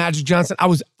friends with Magic Johnson. I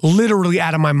was literally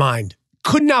out of my mind.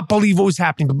 Could not believe what was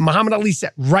happening. But Muhammad Ali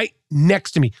sat right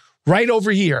next to me, right over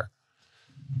here.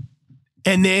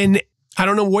 And then, I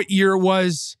don't know what year it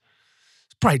was.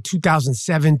 It's probably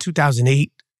 2007,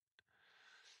 2008.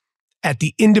 At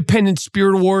the Independent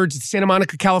Spirit Awards in Santa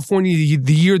Monica, California,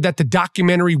 the year that the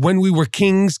documentary When We Were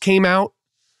Kings came out.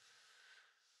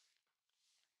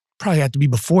 Probably had to be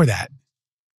before that.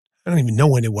 I don't even know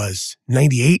when it was.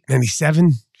 98,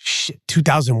 97,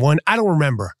 2001. I don't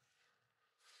remember.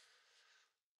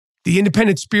 The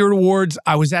Independent Spirit Awards.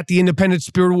 I was at the Independent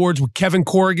Spirit Awards with Kevin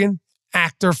Corrigan,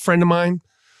 actor, friend of mine,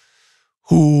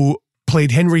 who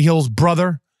played Henry Hill's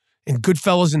brother in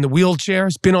Goodfellas in the wheelchair.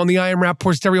 He's been on the Ian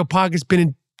Rappaport Stereo podcast, been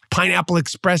in Pineapple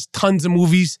Express, tons of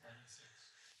movies.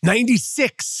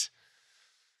 96.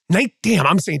 Damn,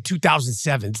 I'm saying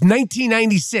 2007. It's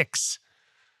 1996.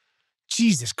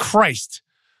 Jesus Christ.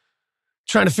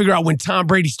 Trying to figure out when Tom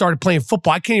Brady started playing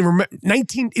football. I can't even remember.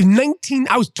 19,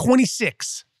 I was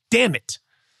 26. Damn it.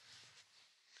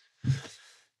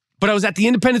 But I was at the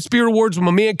Independent Spirit Awards with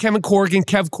my man Kevin Corrigan,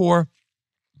 Kev Core.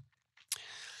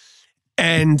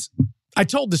 And I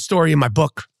told the story in my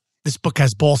book. This book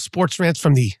has Ball Sports Rants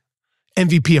from the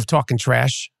MVP of Talking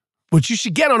Trash, which you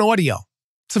should get on audio.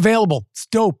 It's available. It's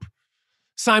dope.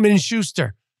 Simon &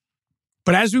 Schuster.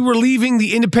 But as we were leaving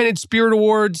the Independent Spirit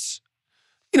Awards,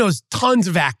 there's tons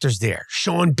of actors there.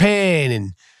 Sean Penn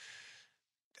and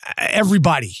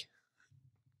everybody.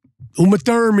 Uma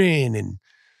Thurman and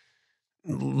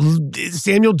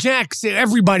Samuel Jackson.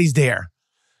 Everybody's there.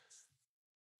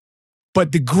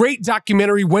 But the great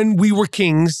documentary, When We Were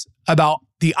Kings, about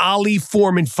the Ali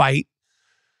Foreman fight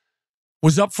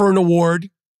was up for an award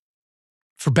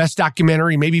for Best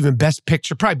Documentary, maybe even Best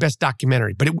Picture, probably Best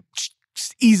Documentary. But it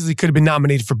easily could have been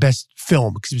nominated for Best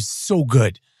Film because it was so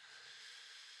good.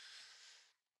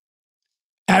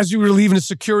 As we were leaving, the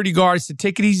security guard said,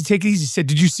 take it easy, take it easy. He said,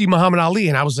 did you see Muhammad Ali?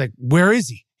 And I was like, where is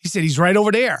he? He said, he's right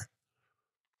over there.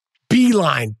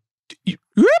 Beeline.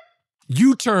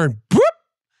 U-turn. Whoop.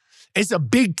 It's a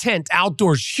big tent,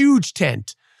 outdoors, huge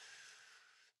tent.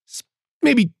 It's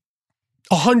maybe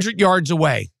 100 yards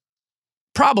away.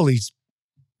 Probably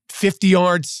 50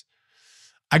 yards.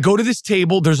 I go to this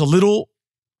table. There's a little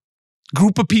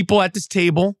group of people at this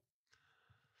table.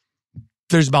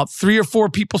 There's about 3 or 4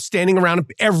 people standing around.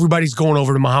 Everybody's going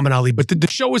over to Muhammad Ali. But the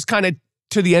show was kind of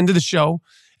to the end of the show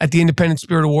at the Independent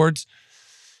Spirit Awards.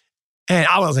 And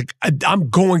I was like, I'm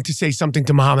going to say something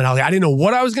to Muhammad Ali. I didn't know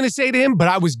what I was going to say to him, but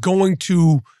I was going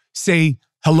to say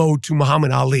hello to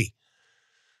Muhammad Ali.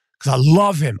 Because I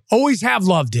love him. Always have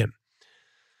loved him.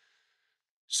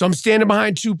 So I'm standing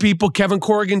behind 2 people. Kevin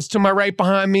Corrigan's to my right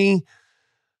behind me.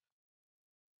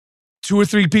 2 or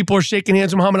 3 people are shaking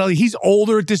hands with Muhammad Ali. He's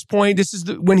older at this point. This is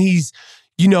when he's,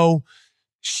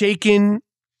 shaking.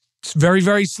 It's very,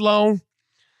 very slow.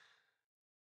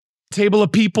 Table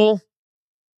of people,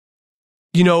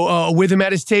 with him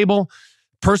at his table.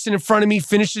 Person in front of me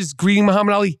finishes greeting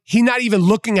Muhammad Ali. He's not even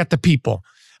looking at the people.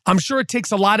 I'm sure it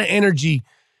takes a lot of energy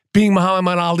being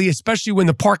Muhammad Ali, especially when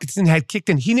the Parkinson had kicked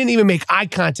in. He didn't even make eye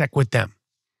contact with them.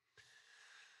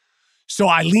 So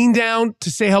I lean down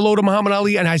to say hello to Muhammad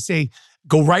Ali, and I say,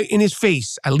 go right in his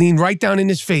face. I lean right down in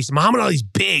his face. Muhammad Ali's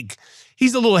big.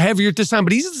 He's a little heavier at this time,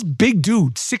 but he's this big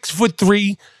dude,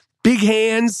 6'3", big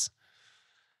hands.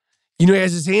 He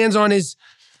has his hands on his,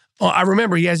 I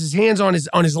remember he has his hands on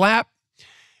his lap,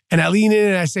 and I lean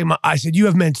in and I said, you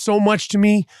have meant so much to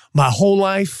me my whole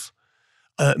life.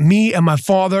 Me and my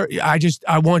father,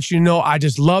 I want you to know I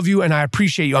just love you and I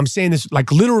appreciate you. I'm saying this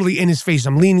like literally in his face.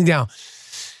 I'm leaning down.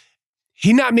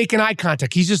 He's not making eye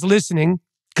contact. He's just listening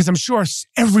because I'm sure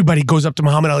everybody goes up to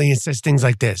Muhammad Ali and says things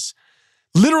like this.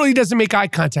 Literally doesn't make eye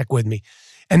contact with me.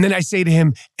 And then I say to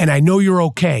him, and I know you're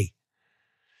okay.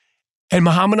 And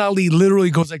Muhammad Ali literally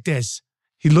goes like this.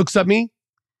 He looks at me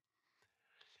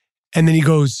and then he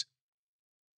goes,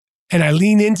 and I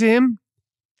lean into him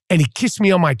and he kissed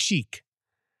me on my cheek.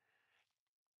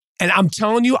 And I'm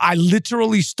telling you, I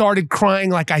literally started crying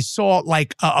like I saw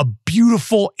like a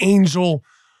beautiful angel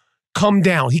come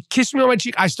down. He kissed me on my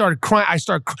cheek. I started crying.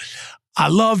 I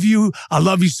love you. I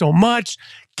love you so much.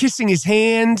 Kissing his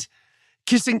hand,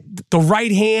 kissing the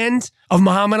right hand of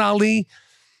Muhammad Ali.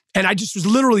 And I just was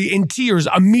literally in tears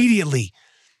immediately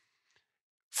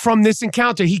from this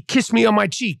encounter. He kissed me on my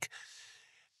cheek.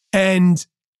 And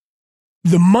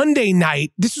the Monday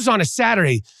night, this was on a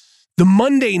Saturday, the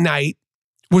Monday night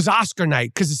was Oscar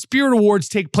night because the Spirit Awards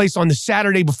take place on the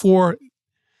Saturday before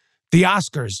the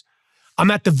Oscars. I'm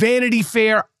at the Vanity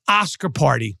Fair Oscar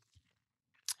party.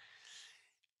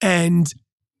 and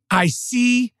I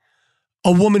see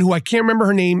a woman who I can't remember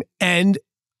her name and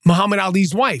Muhammad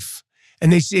Ali's wife.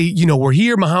 And they say, we're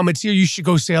here, Muhammad's here, you should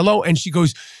go say hello. And she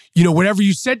goes, whatever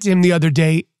you said to him the other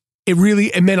day,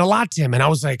 it meant a lot to him. And I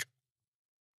was like,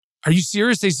 are you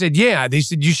serious? They said, yeah. They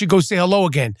said, you should go say hello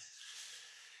again.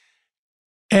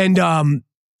 And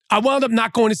I wound up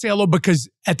not going to say hello because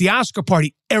at the Oscar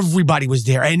party, everybody was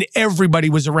there and everybody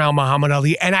was around Muhammad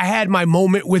Ali. And I had my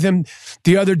moment with him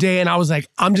the other day and I was like,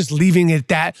 I'm just leaving it at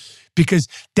that because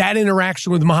that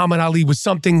interaction with Muhammad Ali was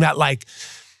something that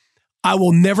I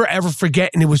will never, ever forget.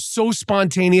 And it was so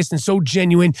spontaneous and so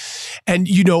genuine. And,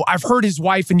 I've heard his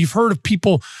wife and you've heard of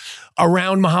people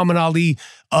around Muhammad Ali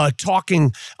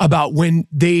talking about when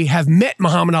they have met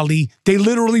Muhammad Ali, they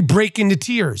literally break into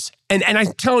tears. And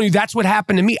I'm telling you, that's what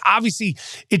happened to me. Obviously,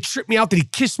 it tripped me out that he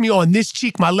kissed me on this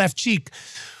cheek, my left cheek.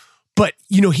 But,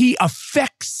 he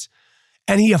affects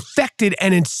and he affected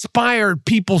and inspired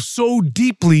people so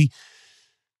deeply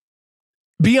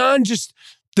beyond just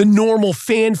the normal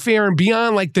fanfare and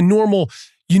beyond the normal,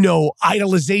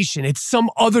 idolization. It's some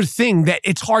other thing that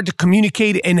it's hard to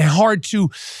communicate and hard to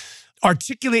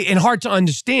articulate and hard to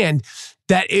understand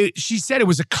that she said it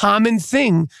was a common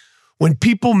thing when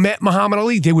people met Muhammad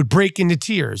Ali, they would break into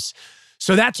tears.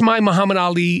 So that's my Muhammad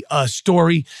Ali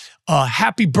story.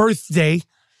 Happy birthday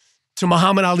to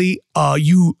Muhammad Ali.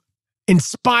 You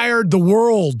inspired the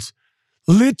world.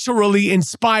 Literally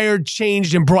inspired,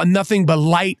 changed, and brought nothing but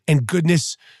light and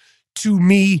goodness to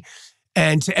me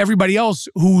and to everybody else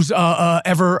who's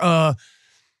ever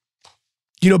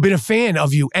been a fan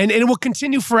of you. And it will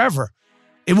continue forever.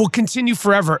 It will continue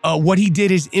forever. What he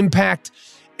did, his impact,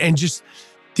 and just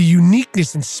the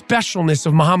uniqueness and specialness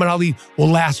of Muhammad Ali will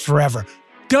last forever.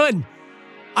 Done.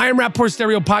 I Am Rapaport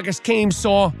Stereo Podcast came,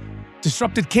 saw,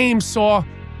 disrupted, came, saw,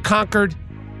 conquered.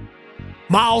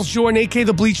 Miles Jordan, a.k.a.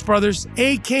 the Bleach Brothers,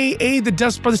 a.k.a. the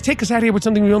Dust Brothers. Take us out of here with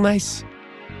something real nice.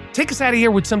 Take us out of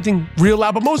here with something real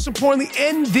loud. But most importantly,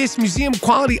 end this museum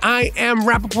quality I Am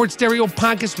Rapaport Stereo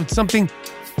Podcast with something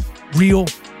real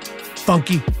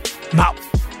funky. I'm out.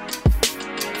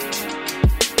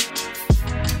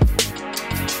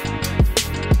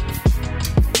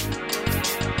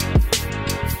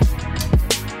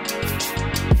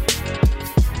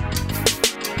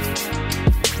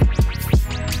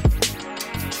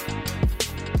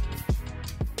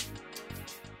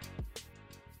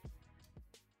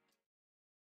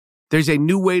 There's a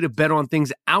new way to bet on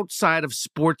things outside of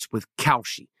sports with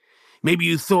Kalshi. Maybe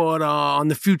you thought on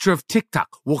the future of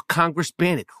TikTok. Will Congress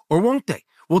ban it? Or won't they?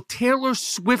 Will Taylor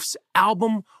Swift's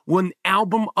album win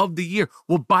Album of the Year?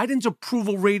 Will Biden's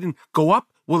approval rating go up?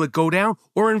 Will it go down?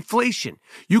 Or inflation?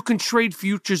 You can trade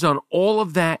futures on all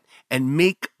of that and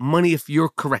make money if you're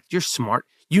correct. You're smart.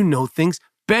 You know things.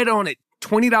 Bet on it.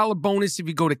 $20 bonus if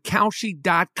you go to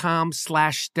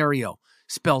Kalshi.com/stereo.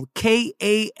 Spelled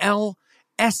KALSHI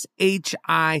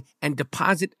and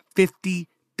deposit $50.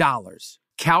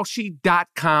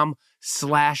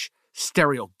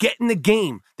 Kalshi.com/stereo. Get in the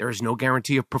game. There is no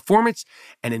guarantee of performance.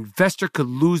 An investor could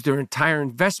lose their entire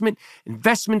investment.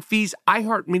 Investment fees.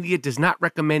 iHeartMedia does not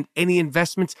recommend any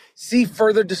investments. See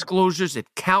further disclosures at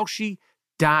Kalshi.com.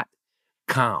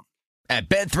 At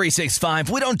Bet365,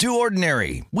 we don't do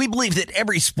ordinary. We believe that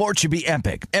every sport should be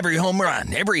epic. Every home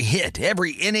run, every hit,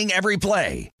 every inning, every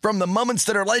play. From the moments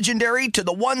that are legendary to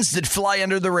the ones that fly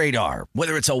under the radar.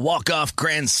 Whether it's a walk-off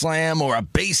grand slam or a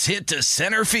base hit to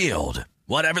center field.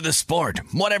 Whatever the sport,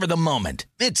 whatever the moment.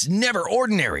 It's never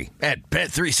ordinary at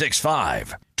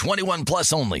Bet365. 21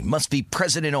 plus only. Must be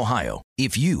present in Ohio.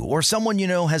 If you or someone you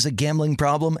know has a gambling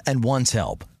problem and wants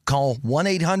help, call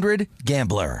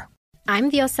 1-800-GAMBLER.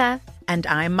 I'm Diosa. And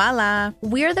I'm Mala.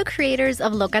 We're the creators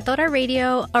of Locatora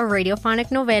Radio, a radiophonic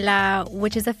novela,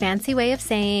 which is a fancy way of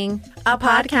saying a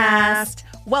podcast.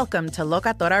 Welcome to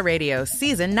Locatora Radio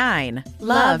Season 9.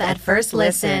 Love at First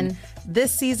Listen.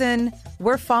 This season,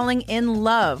 we're falling in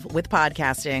love with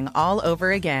podcasting all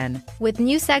over again. With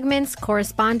new segments,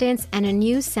 correspondence, and a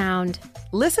new sound.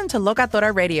 Listen to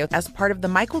Locatora Radio as part of the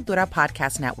My Cultura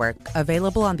Podcast Network.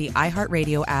 Available on the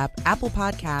iHeartRadio app, Apple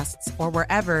Podcasts, or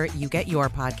wherever you get your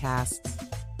podcasts.